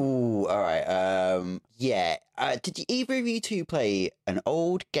 Ooh, all right. Yeah. Did either of you two play an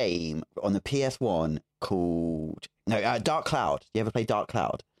old game on the PS1 called Dark Cloud? Did you ever play Dark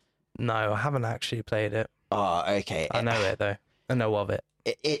Cloud? No, I haven't actually played it. Oh, okay. I know it though. I know of it.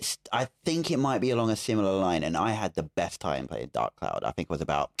 I think it might be along a similar line, and I had the best time playing Dark Cloud. I think I was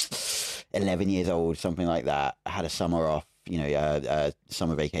about 11 years old, something like that. I had a summer off,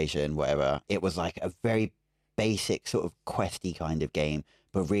 summer vacation, whatever. It was like a very basic sort of questy kind of game,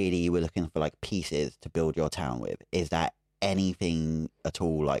 but really you were looking for like pieces to build your town with. Is that anything at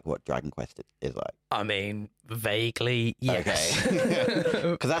all like what Dragon Quest is like? I mean, vaguely, yes.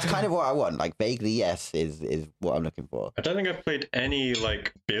 Okay. Because that's kind of what I want. Like, vaguely, yes, is what I'm looking for. I don't think I've played any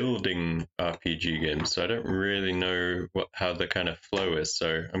like building RPG games, so I don't really know how the kind of flow is.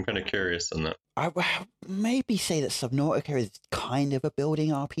 So I'm kind of curious on that. I would maybe say that Subnautica is kind of a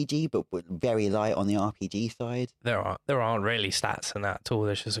building RPG, but very light on the RPG side. There aren't really stats in that at all.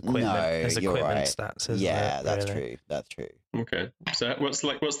 There's just equipment. No, there's equipment right. stats. Isn't Yeah, there, that's really? true. That's true. Okay, so what's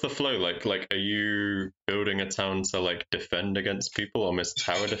the flow like? Like, are you building a town to like defend against people, almost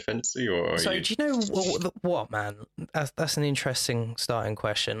tower defensey, or? So do you know what, man? That's an interesting starting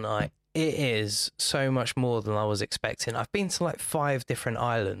question. Like, it is so much more than I was expecting. I've been to like 5 different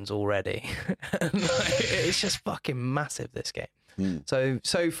islands already. It's just fucking massive, this game.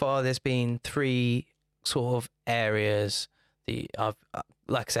 So far there's been 3 sort of areas that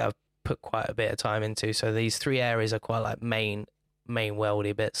I've put quite a bit of time into. So these 3 areas are quite like main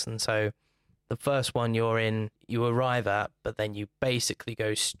worldy bits, and so the first one you arrive at, but then you basically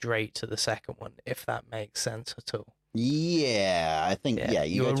go straight to the second one, if that makes sense at all. Yeah, I think,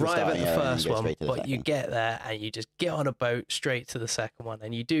 you go to a arrive at starting the area and first go one, straight to the but you second. get there and you just get on a boat straight to the second one,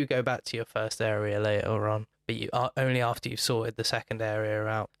 and you do go back to your first area later on, but you are only after you've sorted the second area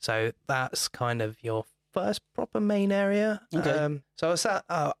out. So that's kind of your first proper main area. Okay. So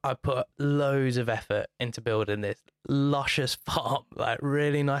I put loads of effort into building this luscious farm, like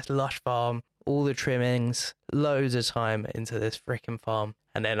really nice lush farm, all the trimmings, loads of time into this freaking farm.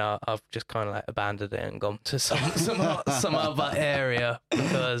 And then I've just kind of like abandoned it and gone to some other area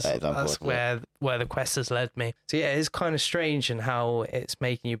because that's where the quest has led me. So yeah, it's kind of strange in how it's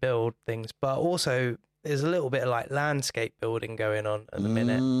making you build things, but also there's a little bit of like landscape building going on at the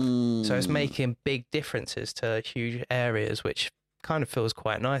minute. So it's making big differences to huge areas, which kind of feels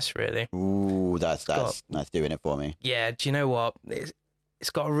quite nice, really. Ooh, that's doing it for me. Yeah, do you know what? It's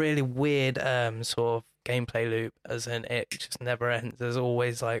got a really weird sort of gameplay loop, as in it just never ends. There's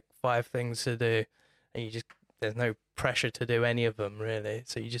always like 5 things to do, and there's no pressure to do any of them, really.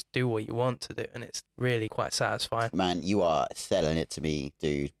 So you just do what you want to do, and it's really quite satisfying. Man, you are selling it to me,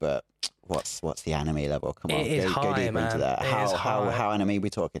 dude, but what's the anime level? Come on, It is go high, deeper man. into that. It is high. How anime are we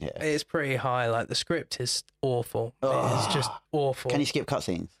talking here? It's pretty high. Like the script is awful. It's just awful. Can you skip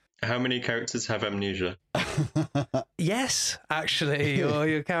cutscenes? How many characters have amnesia? Yes, actually,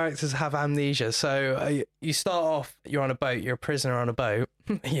 your characters have amnesia. So you start off, you're on a boat, you're a prisoner on a boat.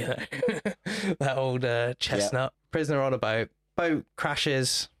 You know, that old chestnut. Yep. Prisoner on a boat. Boat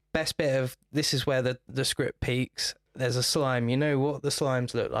crashes. Best bit of this is where the script peaks. There's a slime. You know what the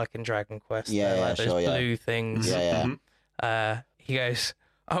slimes look like in Dragon Quest? Yeah, They're like those blue things. Yeah. He goes,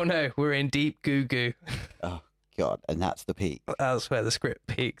 "Oh no, we're in deep goo goo." Oh God, and that's the peak. That's where the script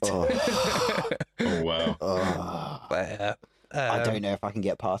peaked. Oh, oh wow. But, yeah. I don't know if I can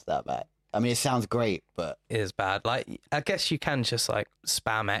get past that, man. I mean, it sounds great, but it is bad. Like, I guess you can just like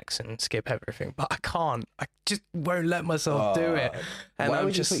spam X and skip everything, but I can't. I just won't let myself do it. And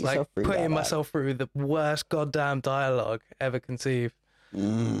I'm just like putting myself through the worst goddamn dialogue ever conceived.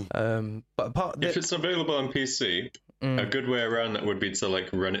 But if it's available on PC, a good way around that would be to like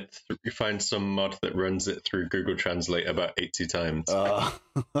run it through, find some mod that runs it through Google Translate about 80 times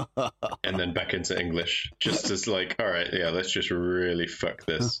and then back into English, just as like, all right, yeah, let's just really fuck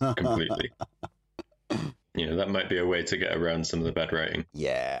this completely. You know, that might be a way to get around some of the bad writing.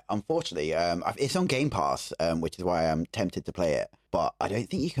 Yeah, unfortunately, it's on Game Pass, which is why I'm tempted to play it. But I don't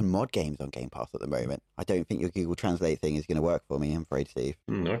think you can mod games on Game Pass at the moment. I don't think your Google Translate thing is going to work for me, I'm afraid, Steve.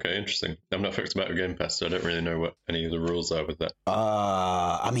 Okay, interesting. I'm not fucked about your Game Pass, so I don't really know what any of the rules are with that.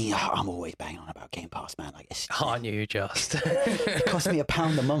 I mean, I'm always banging on about Game Pass, man. Like, aren't you just? It costs me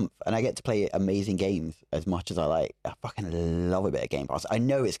 £1 a month, and I get to play amazing games as much as I like. I fucking love a bit of Game Pass. I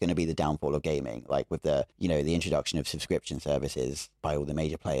know it's going to be the downfall of gaming, like with the introduction of subscription services by all the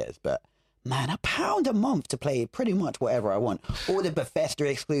major players, but man, £1 a month to play pretty much whatever I want. All the Bethesda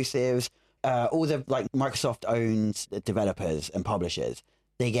exclusives, all the like Microsoft owned developers and publishers,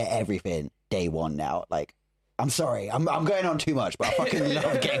 they get everything day one now. Like, I'm sorry, I'm going on too much, but I fucking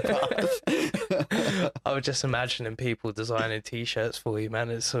love Game Pass. I was just imagining people designing T-shirts for you, man.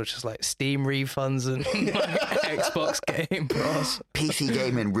 It's sort of just like Steam refunds and Xbox Game Pass. PC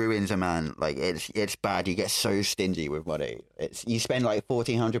gaming ruins a man. Like, it's bad. You get so stingy with money. You spend like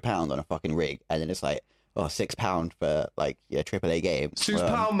 £1,400 on a fucking rig, and then it's like, £6 for like your AAA game.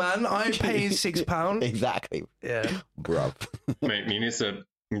 £6, man. I ain't paying £6. Exactly. Yeah, bruv. Mate, you need to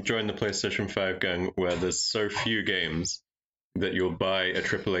join the PlayStation 5 gang where there's so few games that you'll buy a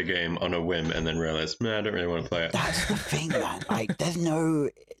AAA game on a whim and then realize, man, I don't really want to play it. That's the thing, man. Like, there's no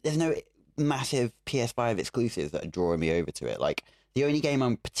massive PS5 exclusives that are drawing me over to it. Like, the only game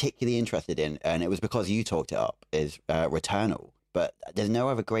I'm particularly interested in, and it was because you talked it up, is Returnal. But there's no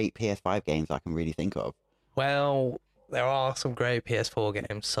other great PS5 games I can really think of. Well, there are some great PS4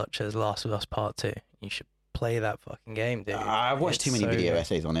 games, such as Last of Us Part 2. You should play that fucking game, dude. I've watched too many video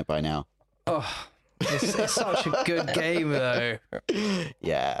essays on it by now. Oh, it's such a good game, though.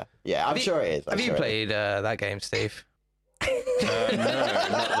 Yeah, I'm sure it is. Have you played that game, Steve? No, not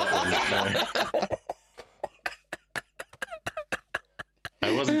that one. No.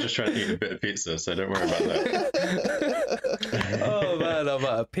 I wasn't just trying to eat a bit of pizza, so don't worry about that. Oh man, I'm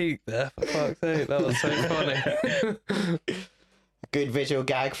at a peak there, for fuck's sake. That was so funny. Good visual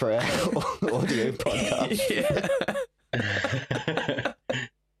gag for an audio podcast.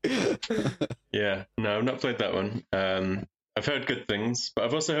 Yeah, no, I've not played that one. I've heard good things, but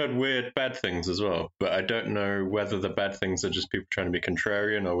I've also heard weird bad things as well. But I don't know whether the bad things are just people trying to be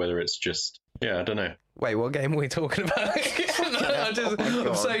contrarian or whether it's just, I don't know. Wait, what game are we talking about?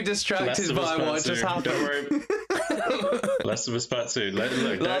 I'm so distracted by what just happened. Don't worry. Last of Us Part 2.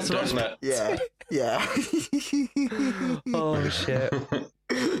 Look, don't let... Yeah. Oh shit.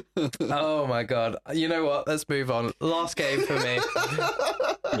 Oh my god. You know what? Let's move on. Last game for me.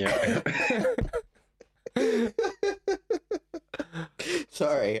 Yeah. I'm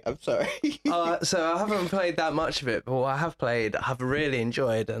sorry. So I haven't played that much of it, but what I have played, I have really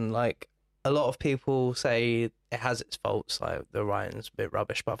enjoyed, and like a lot of people say it has its faults, like the writing's a bit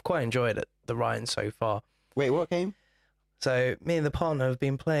rubbish, but I've quite enjoyed it, the writing so far. Wait, what game? So me and the partner have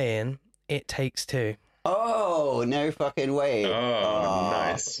been playing It Takes Two. Oh, no fucking way. Oh,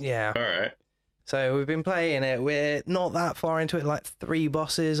 nice. Yeah. All right. So we've been playing it. We're not that far into it, like 3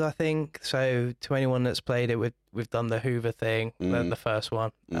 bosses, I think. So to anyone that's played it, we've done the Hoover thing, the first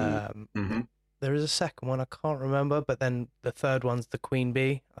one. There is a second one, I can't remember, but then the third one's the Queen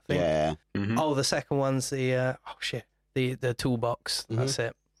Bee, I think. Yeah. Oh, the second one's the the toolbox. That's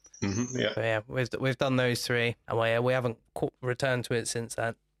it. Yeah. So yeah, we've done those 3, and we haven't returned to it since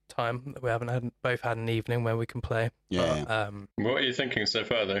that time. We haven't both had an evening where we can play. Yeah. But, What are you thinking so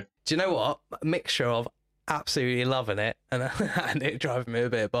far, though? do you know what? A mixture of absolutely loving it and it driving me a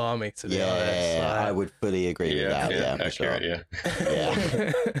bit balmy, to be honest. Yeah, I would fully agree with that. Yeah, for sure. accurate,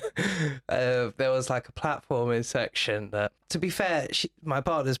 There was like a platforming section that, to be fair, my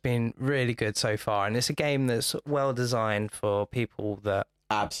partner's been really good so far, and it's a game that's well designed for people that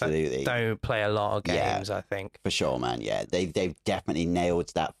Absolutely. don't play a lot of games, I think. For sure, man. Yeah, they've definitely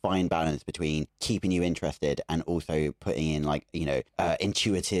nailed that fine balance between keeping you interested and also putting in like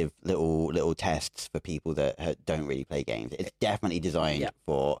intuitive little tests for people that don't really play games. It's definitely designed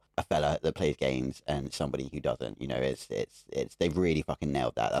for a fella that plays games and somebody who doesn't. It's they've really fucking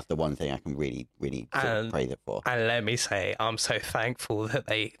nailed that. That's the one thing I can really sort of praise it for. And let me say, I'm so thankful that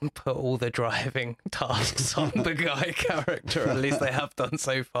they put all the driving tasks on the guy character. At least they have done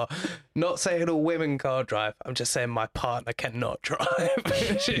so far. Not saying all women can't drive. I'm just saying my partner cannot drive.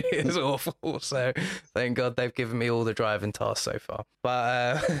 She is awful. So thank God they've given me all the driving tasks so far.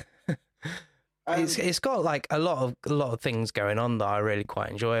 But it's got like a lot of things going on that I really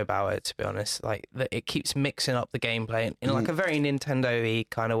quite enjoy about it, to be honest. Like it keeps mixing up the gameplay in like a very Nintendo-y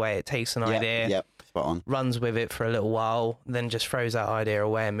kind of way. It takes an idea. Yep. Spot on. Runs with it for a little while, then just throws that idea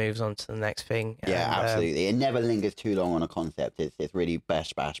away and moves on to the next thing. Yeah, and, absolutely. It never lingers too long on a concept. It's really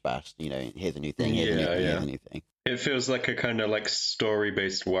bash. Here's a new thing. Here's a new thing. It feels like a kind of like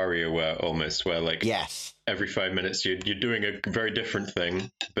story-based WarioWare almost, where like every 5 minutes you're doing a very different thing,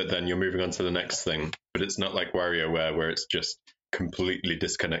 but then you're moving on to the next thing. But it's not like WarioWare where it's just completely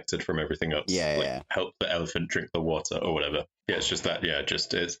disconnected from everything else. Help the elephant drink the water or whatever. Yeah, it's just that. Yeah,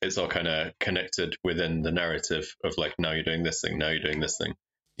 just it's all kind of connected within the narrative of like, now you're doing this thing, now you're doing this thing.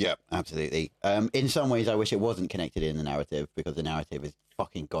 Yeah, absolutely. In some ways, I wish it wasn't connected in the narrative because the narrative is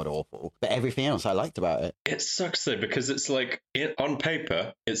fucking god awful. But everything else I liked about it. It sucks though because it's like on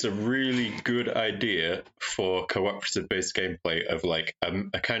paper, it's a really good idea for cooperative based gameplay of like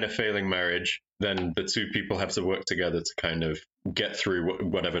a kind of failing marriage. Then the 2 people have to work together to kind of get through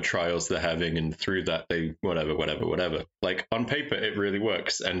whatever trials they're having, and through that they whatever. Like on paper, it really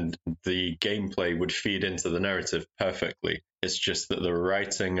works, and the gameplay would feed into the narrative perfectly. It's just that the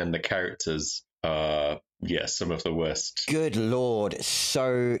writing and the characters are, some of the worst. Good Lord,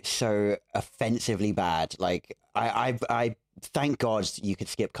 so offensively bad. Like I thank God you could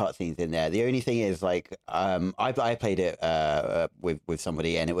skip cutscenes in there. The only thing is, like, I played it with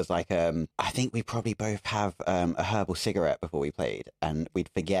somebody, and it was like, I think we probably both have a herbal cigarette before we played, and we'd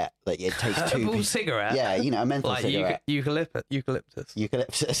forget that it takes herbal cigarette. Yeah, a menthol like cigarette. Eucalyptus. Yeah.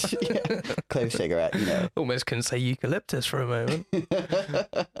 Clove cigarette. Almost couldn't say eucalyptus for a moment.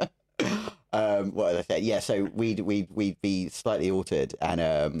 What did I say? Yeah, so we'd be slightly altered, and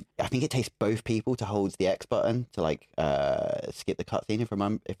I think it takes both people to hold the X button to like skip the cutscene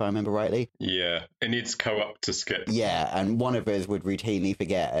if I remember rightly. Yeah, it needs co-op to skip. Yeah, and one of us would routinely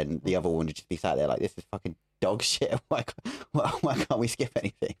forget, and the other one would just be sat there like, "This is fucking dog shit. Why can't we skip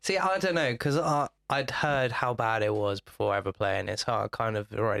anything?" See, I don't know, because I'd heard how bad it was before ever playing it, so I kind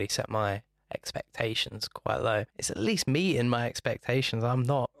of already set my expectations quite low. It's at least meeting my expectations. I'm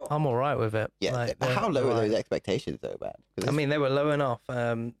all right with it. Yeah, like, how low are those expectations though, man? I mean, they were low enough.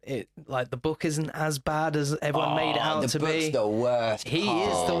 The book isn't as bad as everyone made it out to be. The book's the worst. He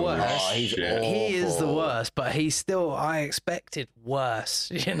is the worst. Oh, he's awful. He is the worst, but he's still. I expected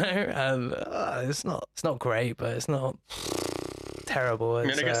worse. It's not great, but it's not terrible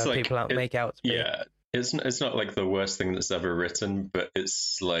as I guess, people make out to be. Yeah. It's not like the worst thing that's ever written, but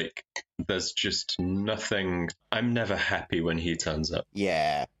it's like there's just nothing. I'm never happy when he turns up.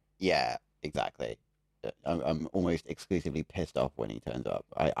 Yeah, exactly. I'm almost exclusively pissed off when he turns up.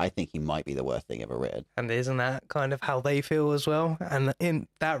 I think he might be the worst thing ever written. And isn't that kind of how they feel as well? And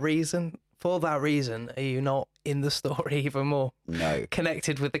for that reason, are you not in the story even more? No.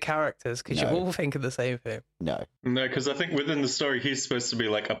 Connected with the characters because you're all thinking the same thing. No, because I think within the story, he's supposed to be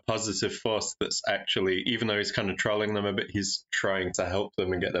like a positive force that's actually, even though he's kind of trolling them a bit, he's trying to help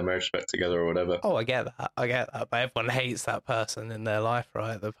them and get their marriage back together or whatever. Oh, I get that. But everyone hates that person in their life,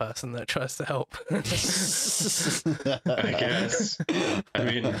 right? The person that tries to help. I guess. I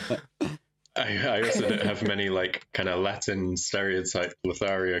mean, I also don't have many like kind of Latin stereotype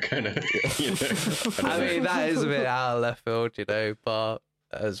Lothario kind of. I mean, that is a bit out of left field, but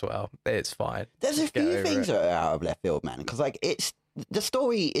as well, it's fine. There's a few things that are out of left field, man. Because like the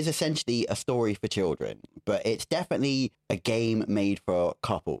story is essentially a story for children, but it's definitely a game made for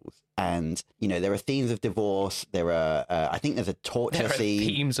couples. And there are themes of divorce. There are, I think, there's a torture scene.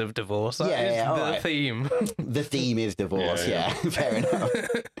 Themes of divorce. The theme. The theme is divorce. Yeah. Fair enough.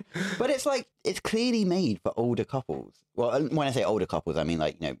 But it's clearly made for older couples. Well, when I say older couples, I mean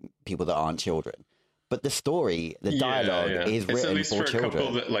people that aren't children. But the story, the dialogue is written at least for children. A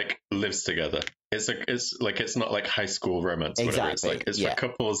couple that like lives together. It's not like high school romance. Exactly. Whatever. It's for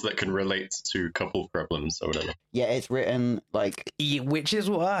couples that can relate to couple problems or whatever. Yeah, it's written like, which is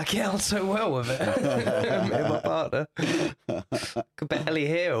why I get on so well with it. Me and my partner could barely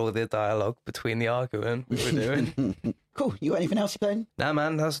hear all the dialogue between the argument we were doing. Cool. You got anything else you're playing? Nah,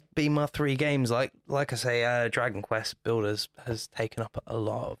 man, that's been my 3 games. Like I say, Dragon Quest Builders has taken up a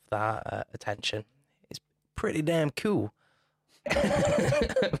lot of that attention. It's pretty damn cool.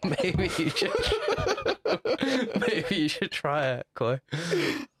 Maybe you should try it, Koi.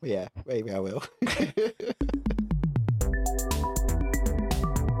 Yeah, maybe I will.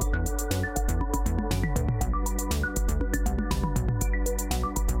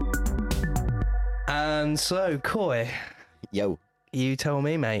 And so, Koi. Yo. You tell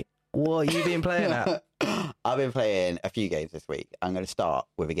me, mate. What have you been playing at? I've been playing a few games this week. I'm going to start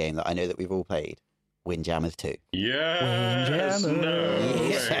with a game that I know that we've all played. Windjammers 2. Yes. No.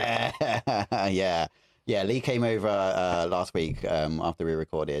 Yeah. Lee came over last week after we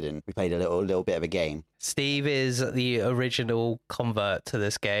recorded, and we played a little bit of a game. Steve is the original convert to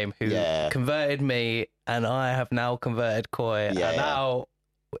this game who converted me, and I have now converted Koi. Now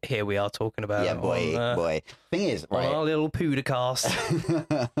here we are talking about it. Boy. Thing is, right? On our little Pudacast.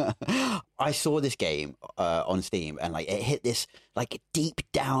 I saw this game on Steam, and it hit this deep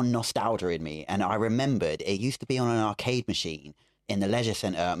down nostalgia in me, and I remembered it used to be on an arcade machine in the leisure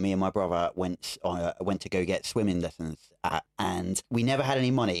centre. Me and my brother went to go get swimming lessons at, and we never had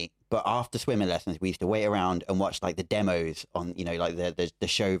any money. But after swimming lessons, we used to wait around and watch the demos on, the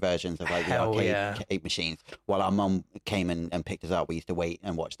show versions of the arcade machines. While our mum came and picked us up, we used to wait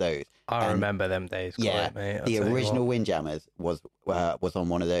and watch those. I remember them days. Mate. The original Windjammers was on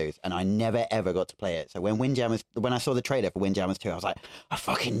one of those, and I never ever got to play it. So when I saw the trailer for Windjammers 2, I was like, I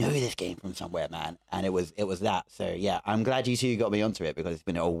fucking know this game from somewhere, man. And it was that. So yeah, I'm glad you two got me onto it because it's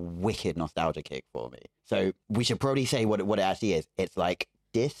been a wicked nostalgia kick for me. So we should probably say what it actually is. It's like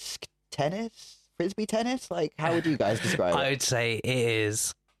disc tennis, frisbee tennis. How would you guys describe it? I would say it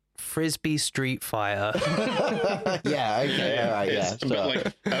is Frisbee Street Fighter. Yeah, okay, all right, yeah. Sure.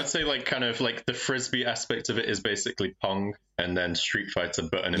 But I would say kind of the frisbee aspect of it is basically Pong, and then Street Fighter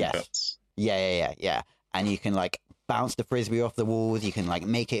button inputs. Yeah. And you can bounce the frisbee off the walls. You can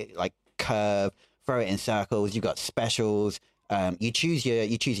make it curve, throw it in circles. You've got specials. You choose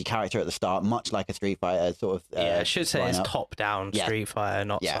your character at the start, much like a Street Fighter sort of. I should say it's top down Street Fighter,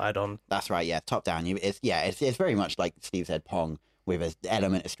 not side on. That's right. Yeah, top down. It's very much like Steve said, Pong with an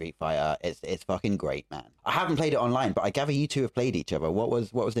element of Street Fighter. It's fucking great, man. I haven't played it online, but I gather you two have played each other. What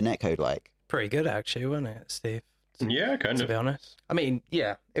was the netcode like? Pretty good, actually, wasn't it, Steve? Yeah, kind of. To be honest, I mean,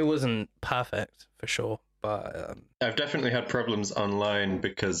 yeah, it wasn't perfect for sure. But I've definitely had problems online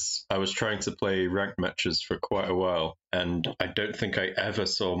because I was trying to play ranked matches for quite a while, and I don't think I ever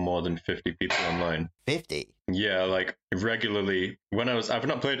saw more than 50 people online. 50? Yeah, regularly. I've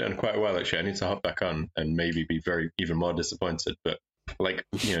not played it in quite a while, actually. I need to hop back on and maybe be even more disappointed. But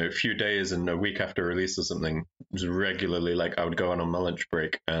a few days and a week after release or something, it was regularly I would go on my lunch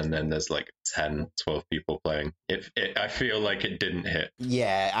break and then there's 10, 12 people playing. I feel like it didn't hit.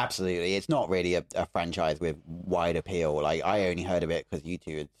 Yeah, absolutely. It's not really a franchise with wide appeal. I only heard of it because you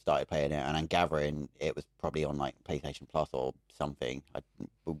two had started playing it, and I'm gathering it was probably on PlayStation Plus or something.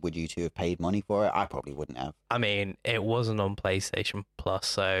 Would you two have paid money for it? I probably wouldn't have. I mean, it wasn't on PlayStation Plus,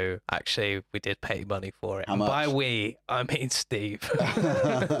 so actually we did pay money for it. How much? By we, I mean Steve.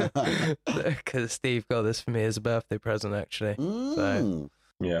 Because Steve got this for me as a birthday present, actually. Mm. So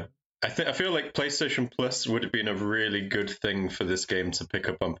yeah. I feel like PlayStation Plus would have been a really good thing for this game to pick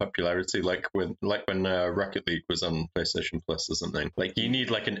up on popularity, like when Rocket League was on PlayStation Plus or something. Like you need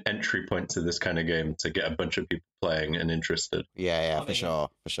like an entry point to this kind of game to get a bunch of people playing and interested. Yeah, for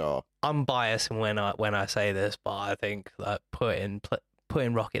sure. I'm biased when I say this, but I think that putting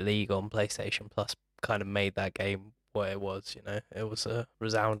Rocket League on PlayStation Plus kind of made that game what it was. You know, it was a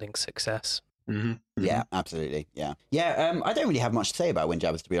resounding success. Mm-hmm. Yeah, absolutely. Yeah. I don't really have much to say about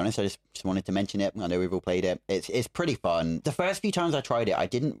Windjammers, to be honest. I just wanted to mention it. I know we've all played it. It's pretty fun. The first few times I tried it, I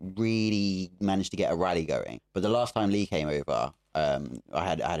didn't really manage to get a rally going. But the last time Lee came over, I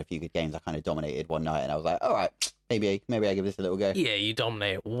had a few good games. I kind of dominated one night, and I was like, all right, maybe I give this a little go. Yeah, you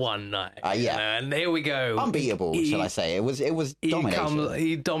dominate one night. Yeah, you know, and here we go. Unbeatable, shall I say? It was domination.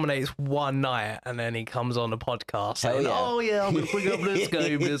 He dominates one night, and then he comes on a podcast saying, yeah. "Oh yeah, I'm gonna bring up this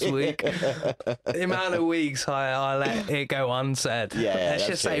game this week." The amount of weeks I let it go unsaid. Yeah, Let's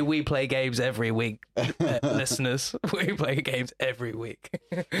just say true. we play games every week, listeners. We play games every week.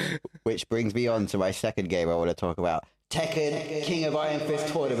 Which brings me on to my second game I want to talk about. Tekken King of Iron Fist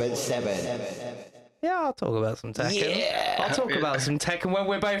Tournament 7. Yeah, I'll talk about some Tekken. Yeah. I'll talk about some Tekken when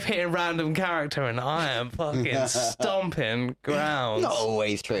we're both hitting random character and I am fucking stomping grounds. Not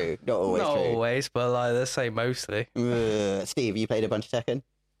always true. Not Not true. always, but like, let's say mostly. Steve, you played a bunch of Tekken?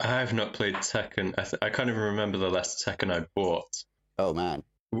 I've not played Tekken. I can't even remember the last Tekken I bought. Oh, man.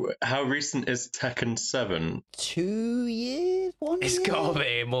 How recent is Tekken 7? 2 years? 1 year? It's got to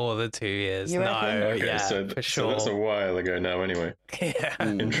be more than 2 years. You No, reckon? Okay, yeah, so for So sure. that's a while ago now anyway. Yeah.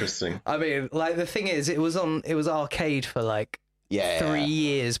 Interesting. I mean, like, the thing is, it was arcade for like Yeah. 3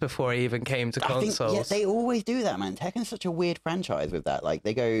 years before it even came to I think, consoles. yeah, they always do that, man. Tekken's such a weird franchise with that. Like,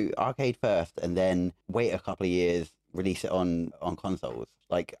 they go arcade first and then wait a couple of years, release it on consoles.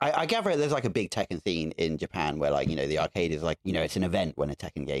 Like, I gather there's like a big Tekken scene in Japan where, like, you know, the arcade is like, you know, it's an event when a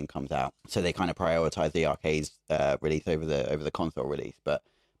Tekken game comes out. So they kind of prioritize the arcade's release over the console release. But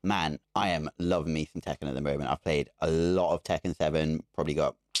man, I am loving me some Tekken at the moment. I've played a lot of Tekken 7, probably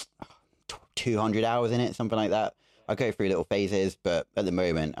got 200 hours in it, something like that. I go through little phases, but at the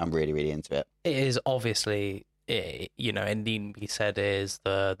moment, I'm really, really into it. It is obviously, you know, it needn't be said, it is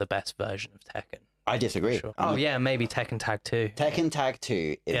the best version of Tekken. I disagree. Sure. Oh yeah, maybe Tekken Tag 2. Tekken Tag 2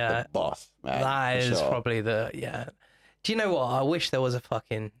 is Yeah. the boss, man. That for is sure. probably Do you know what? I wish there was a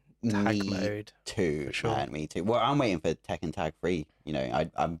fucking tag Me mode. too, for sure. man. Me too. Well, I'm waiting for Tekken Tag 3. You know,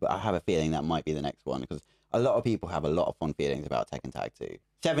 I have a feeling that might be the next one because a lot of people have a lot of fond feelings about Tekken Tag 2.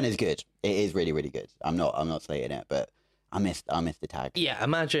 7 is good. It is really, really good. I'm not slating it, but I missed the tag. Yeah,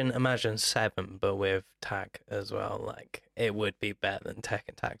 imagine 7, but with tag as well. Like, it would be better than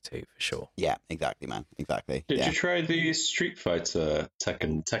Tekken Tag 2 for sure. Yeah, exactly, man. Exactly. Did yeah. you try the Street Fighter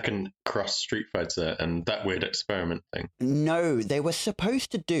Tekken Cross Street Fighter and that weird experiment thing? No, they were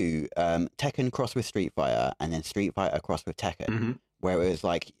supposed to do Tekken cross with Street Fighter and then Street Fighter cross with Tekken, Mm-hmm. where it was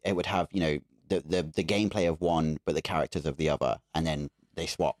like it would have, you know, the gameplay of one but the characters of the other, and then they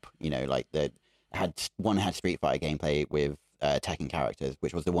swap. You know, like one had Street Fighter gameplay with Tekken characters,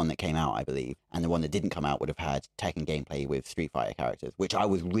 which was the one that came out, I believe, and the one that didn't come out would have had Tekken gameplay with Street Fighter characters, which I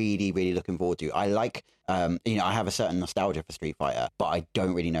was really, really looking forward to. I like, you know, I have a certain nostalgia for Street Fighter, but I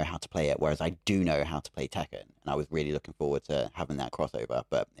don't really know how to play it, whereas I do know how to play Tekken, and I was really looking forward to having that crossover,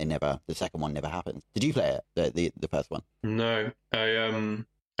 but the second one never happened. Did you play it, the first one? No,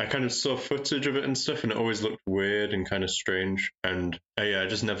 I kind of saw footage of it and stuff, and it always looked weird and kind of strange. And I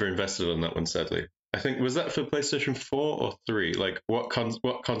just never invested on that one, sadly. I think, was that for PlayStation 4 or 3? Like, what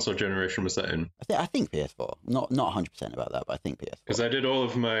console generation was that in? I think PS4. Not 100% about that, but I think PS4. Because I did all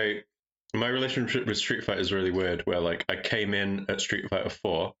of my relationship with Street Fighter is really weird. Where like I came in at Street Fighter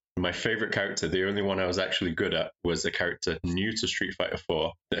 4. My favorite character, the only one I was actually good at, was a character new to Street Fighter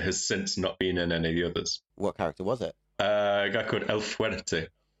 4 that has since not been in any of the others. What character was it? A guy called El Fuerte.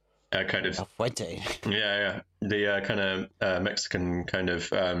 Kind of. El Fuente. Yeah. The kind of Mexican kind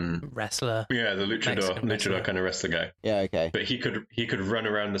of Wrestler. yeah, the Mexican wrestler. luchador kind of wrestler guy. Yeah, okay. But he could run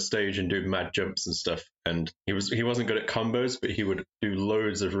around the stage and do mad jumps and stuff. And he wasn't good at combos, but he would do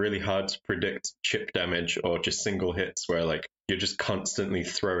loads of really hard to predict chip damage or just single hits where like you're just constantly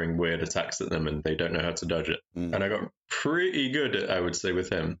throwing weird attacks at them and they don't know how to dodge it. Mm. And I got pretty good at, I would say, with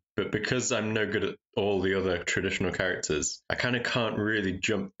him. But because I'm no good at all the other traditional characters, I kind of can't really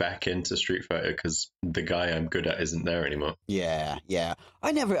jump back into Street Fighter because the guy I'm good at isn't there anymore. Yeah.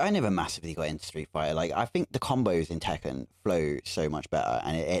 I never massively got into Street Fighter. Like, I think the combos in Tekken flow so much better,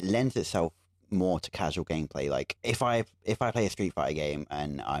 and it lends itself more to casual gameplay. Like, if I play a Street Fighter game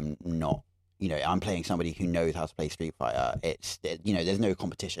and I'm not, you know, I'm playing somebody who knows how to play Street Fighter. It's, you know, there's no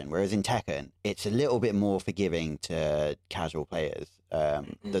competition. Whereas in Tekken, it's a little bit more forgiving to casual players.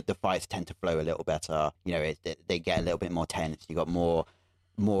 The fights tend to flow a little better. You know, they get a little bit more tense. You got more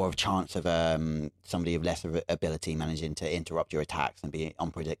of a chance of somebody of less of ability managing to interrupt your attacks and be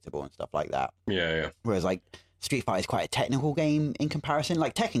unpredictable and stuff like that. Yeah. Whereas like Street Fighter is quite a technical game in comparison.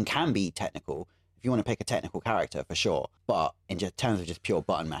 Like Tekken can be technical if you want to pick a technical character for sure, but in just terms of just pure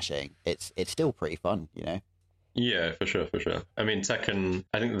button mashing, it's still pretty fun, you know. Yeah, for sure. I mean, Tekken,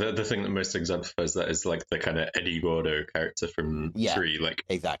 I think the thing that most exemplifies that is like the kind of Eddie Gordo character from 3. Like,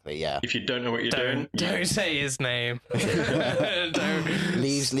 exactly, yeah. If you don't know what you're doing... Don't say his name.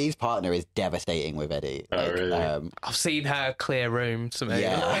 Lee's partner is devastating with Eddie. Oh, like, really? I've seen her clear rooms. Mate.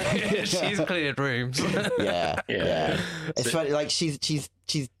 Yeah. She's cleared rooms. Yeah. It's funny, like, she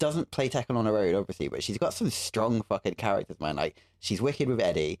doesn't play Tekken on her own, obviously, but she's got some strong fucking characters, man. Like, she's wicked with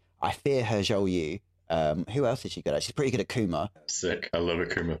Eddie. I fear her Zhou Yu. Who else is she good at? She's pretty good at Kuma. Sick. I love a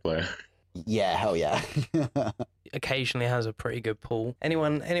Kuma player. Yeah, hell yeah. Occasionally has a pretty good pull.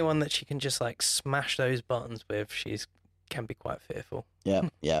 Anyone that she can just like smash those buttons with, can be quite fearful. Yeah.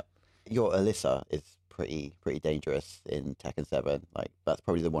 Your Alyssa is pretty dangerous in Tekken 7. Like, that's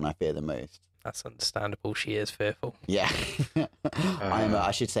probably the one I fear the most. That's understandable. She is fearful. Yeah.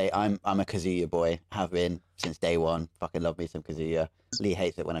 I should say I'm a Kazuya boy. Have been since day one. Fucking love me some Kazuya. Lee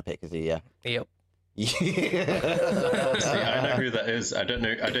hates it when I pick Kazuya. Yep. See, I know who that is. I don't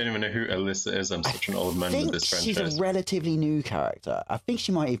even know who Alyssa is. I'm such an old man with this franchise. She's a relatively new character. I think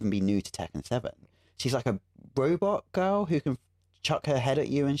she might even be new to Tekken 7. She's like a robot girl who can chuck her head at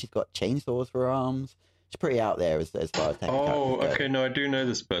you, and she's got chainsaws for arms. She's pretty out there as far as Tekken characters go. Okay, no, I do know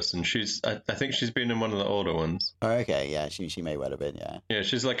this person. I think she's been in one of the older ones. Oh, okay, yeah, she may well have been, yeah. Yeah,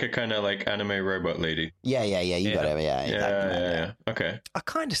 she's like a kind of like anime robot lady. Yeah, you got it, yeah. Exactly, Yeah. Okay. I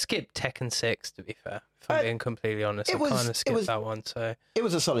kind of skipped Tekken 6, to be fair. If I'm being completely honest, I kind of skipped that one. So it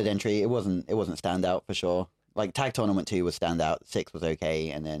was a solid entry. It wasn't standout for sure. Like Tag Tournament 2 was standout, 6 was okay,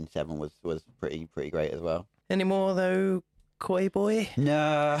 and then 7 was pretty great as well. Any more though, Koi boy?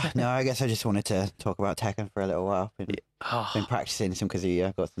 No, I guess I just wanted to talk about Tekken for a little while. Been practicing some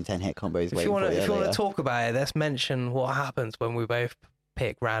Kazuya, got some 10-hit combos. If you want to talk about it, let's mention what happens when we both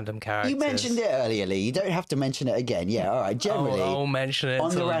pick random characters. You mentioned it earlier, Lee. You don't have to mention it again. Yeah, all right. Generally, I'll mention it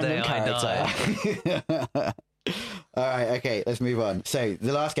on the random character. All right, okay, let's move on. So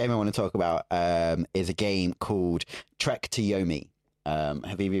the last game I want to talk about is a game called Trek to Yomi.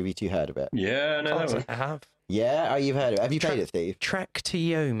 Have either of you two heard of it? Yeah, no, that one. I have. Yeah, you've heard of it. Have you played it, Steve? Trek to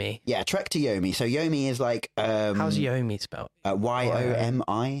Yomi. Yeah, Trek to Yomi. So Yomi is like how's Yomi spelled?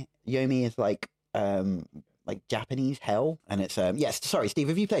 Yomi. Yomi is like Japanese hell, and it's yes. Sorry, Steve,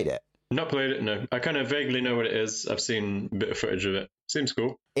 have you played it? Not played it, no. I kind of vaguely know what it is. I've seen a bit of footage of it. Seems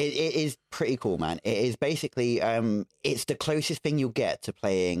cool. It is pretty cool, man. It is basically it's the closest thing you'll get to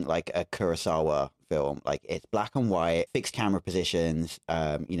playing like a Kurosawa film. Like, it's black and white, fixed camera positions,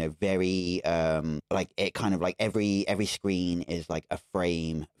 very like, it kind of like every screen is like a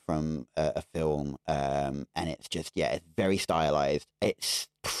frame from a film, and it's just, it's very stylized. It's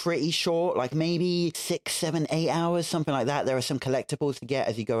pretty short, like maybe 6, 7, 8 hours, something like that. There are some collectibles to get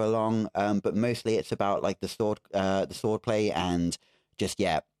as you go along, but mostly it's about like the sword play and just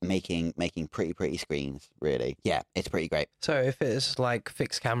making pretty screens, really. Yeah, it's pretty great. So if it's like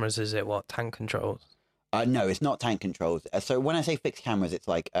fixed cameras, is it what, tank controls? No, it's not tank controls. So when I say fixed cameras, it's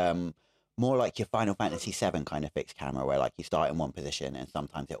like more like your Final Fantasy VII kind of fixed camera, where like you start in one position and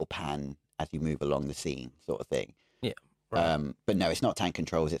sometimes it will pan as you move along the scene, sort of thing. Yeah. Right. But no, it's not tank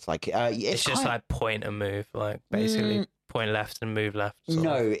controls. It's like it's just like point and move, like basically point left and move left.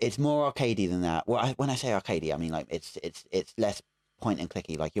 No, it's more arcadey than that. Well, when I say arcadey, I mean like it's less point and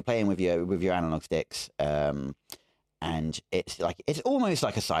clicky. Like, you're playing with your analog sticks, and it's almost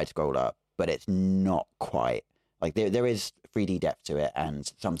like a side scroller, but it's not quite. Like, there is 3D depth to it,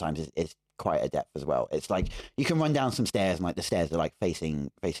 and sometimes it's quite a depth as well. It's like you can run down some stairs, and like the stairs are like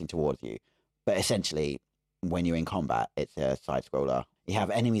facing towards you, but essentially, when you're in combat, it's a side scroller. You have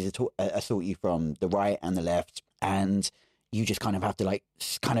enemies assault you from the right and the left, and you just kind of have to like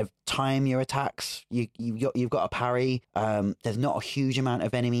kind of time your attacks. You've got a parry. There's not a huge amount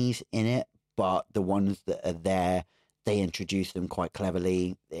of enemies in it, but the ones that are there, they introduce them quite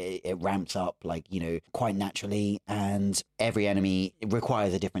cleverly. It ramps up like, quite naturally, and every enemy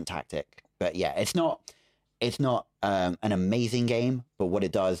requires a different tactic. But yeah, it's not an amazing game, but what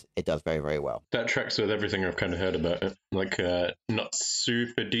it does very, very well. That tracks with everything I've kind of heard about it. Like, not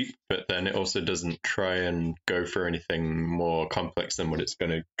super deep, but then it also doesn't try and go for anything more complex than what it's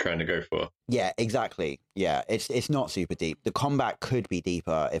trying to go for. Yeah, exactly. Yeah, it's not super deep. The combat could be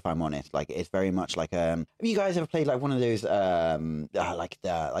deeper, if I'm honest. Like, it's very much like have you guys ever played like one of those like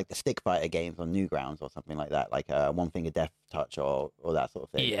the stick fighter games on Newgrounds or something like that, like One Finger Death Touch or that sort of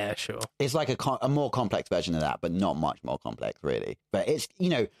thing? Yeah, sure. It's like a more complex version of that, but not much more complex, really. But it's,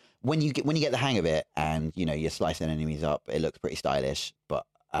 when you get the hang of it, and you're slicing enemies up, it looks pretty stylish. But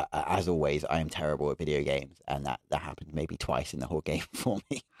as always, I am terrible at video games, and that happened maybe twice in the whole game for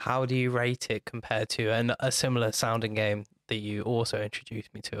me. How do you rate it compared to a similar sounding game that you also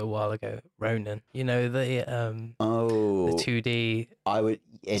introduced me to a while ago, Ronin? The the 2D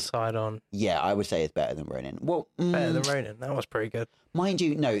side on. Yeah, I would say it's better than Ronin. Well, better than Ronin. That was pretty good. Mind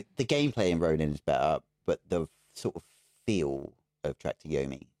you, no, the gameplay in Ronin is better, but the sort of feel of Trek to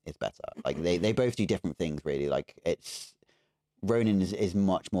Yomi is better. Like they both do different things, really. Like Ronin is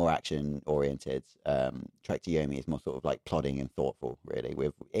much more action oriented. Trek to Yomi is more sort of like plodding and thoughtful, really,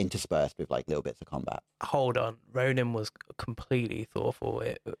 with interspersed with like little bits of combat. Hold on, Ronin was completely thoughtful.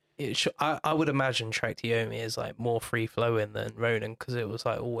 I would imagine Trek to Yomi is like more free flowing than Ronin, because it was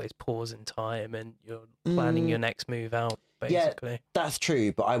like always pause in time and you're planning your next move out, basically. Yeah, that's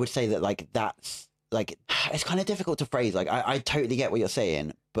true, but I would say that that's like, it's kind of difficult to phrase. Like I totally get what you're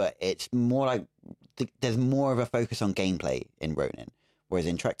saying, but it's more like there's more of a focus on gameplay in Ronin, whereas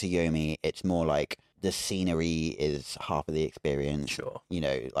in Trek to Yomi, it's more like the scenery is half of the experience. Sure.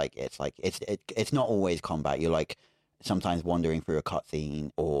 Like it's not always combat. You're like sometimes wandering through a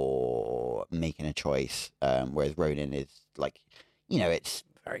cutscene or making a choice, whereas Ronin is like, it's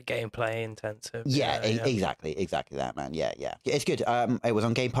very gameplay intensive. Yeah, exactly that, man. Yeah. It's good. It was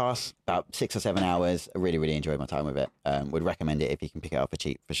on Game Pass, about 6 or 7 hours. I really, really enjoyed my time with it. Would recommend it if you can pick it up for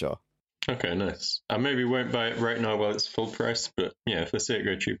cheap, for sure. Okay, nice. I maybe won't buy it right now while it's full price, but yeah, if I see it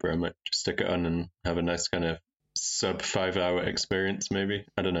go cheaper, I might just stick it on and have a nice kind of sub 5 hour experience, maybe.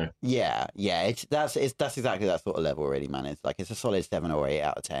 I don't know. Yeah. That's exactly that sort of level, really, man. It's a solid 7 or 8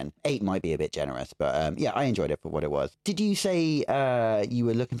 out of 10. 8 might be a bit generous, but yeah, I enjoyed it for what it was. Did you say you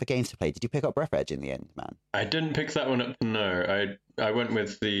were looking for games to play? Did you pick up Breath Edge in the end, man? I didn't pick that one up. No, I went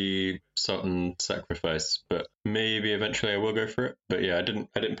with the Salt and Sacrifice, but maybe eventually I will go for it. But yeah, I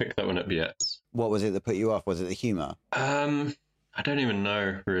didn't pick that one up yet. What was it that put you off? Was it the humor? I don't even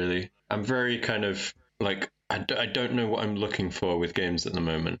know, really. I'm very kind of like, I don't know what I'm looking for with games at the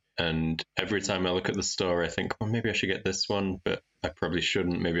moment. And every time I look at the store, I think, well, maybe I should get this one, but I probably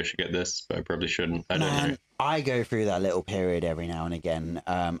shouldn't. Maybe I should get this, but I probably shouldn't. I don't know. I go through that little period every now and again.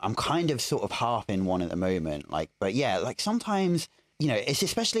 I'm kind of sort of half in one at the moment. But yeah, like sometimes, it's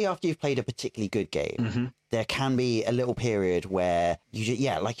especially after you've played a particularly good game. Mm-hmm. There can be a little period where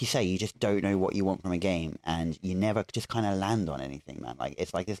like you say, you just don't know what you want from a game, and you never just kind of land on anything, man. Like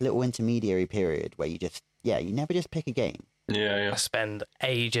it's like this little intermediary period where you never just pick a game. Yeah. I spend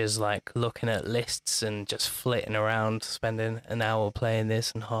ages like looking at lists and just flitting around, spending an hour playing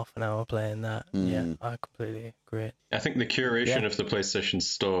this and half an hour playing that. Yeah, I completely agree. I think the curation of the PlayStation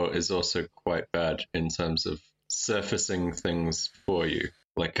Store is also quite bad in terms of surfacing things for you.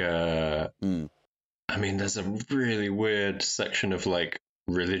 Like, I mean, there's a really weird section of like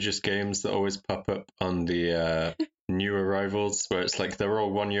religious games that always pop up on the new arrivals, where it's like they're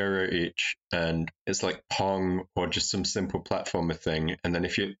all €1 each, and it's like Pong or just some simple platformer thing. And then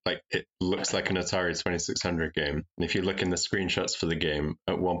if you like, it looks like an Atari 2600 game. And if you look in the screenshots for the game,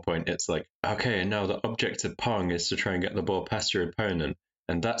 at one point it's like, okay, now the object of Pong is to try and get the ball past your opponent.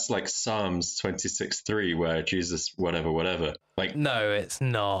 And that's like Psalms 26:3, where Jesus, whatever. Like, no, it's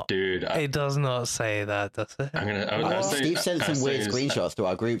not, dude. It does not say that, does it? Steve sent some weird screenshots to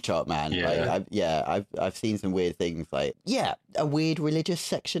our group chat, man. Yeah, I've seen some weird things. Like, a weird religious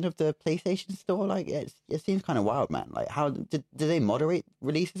section of the PlayStation Store. Like, it seems kind of wild, man. Like, how do they moderate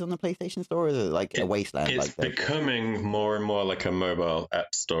releases on the PlayStation Store, or is it like a wasteland? It's becoming more and more like a mobile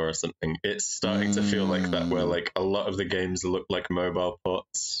app store or something. It's starting to feel like that, where like a lot of the games look like mobile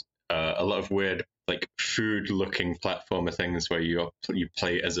ports. A lot of weird like food-looking platformer things where you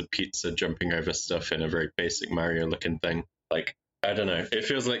play as a pizza jumping over stuff in a very basic Mario-looking thing. Like, I don't know. It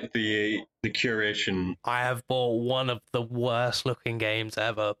feels like the curation. I have bought one of the worst-looking games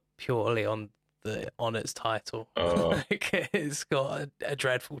ever purely on its title. Oh. It's got a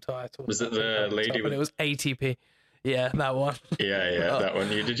dreadful title. Was it the lady with? It was ATP. Yeah, that one. Yeah, that one.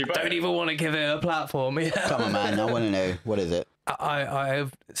 Did you buy Don't even want to give it a platform. Yeah. Come on, man. I want to know. What is it? I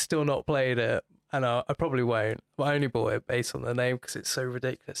have still not played it. and I probably won't. But I only bought it based on the name because it's so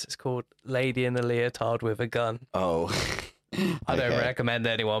ridiculous. It's called Lady in a Leotard with a Gun. Oh. I don't recommend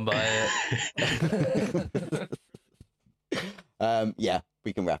anyone buy it. Yeah,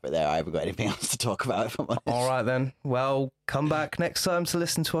 we can wrap it there. I haven't got anything else to talk about, if I'm honest. All right, then. Well, come back next time to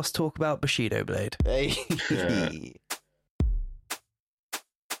listen to us talk about Bushido Blade. Hey.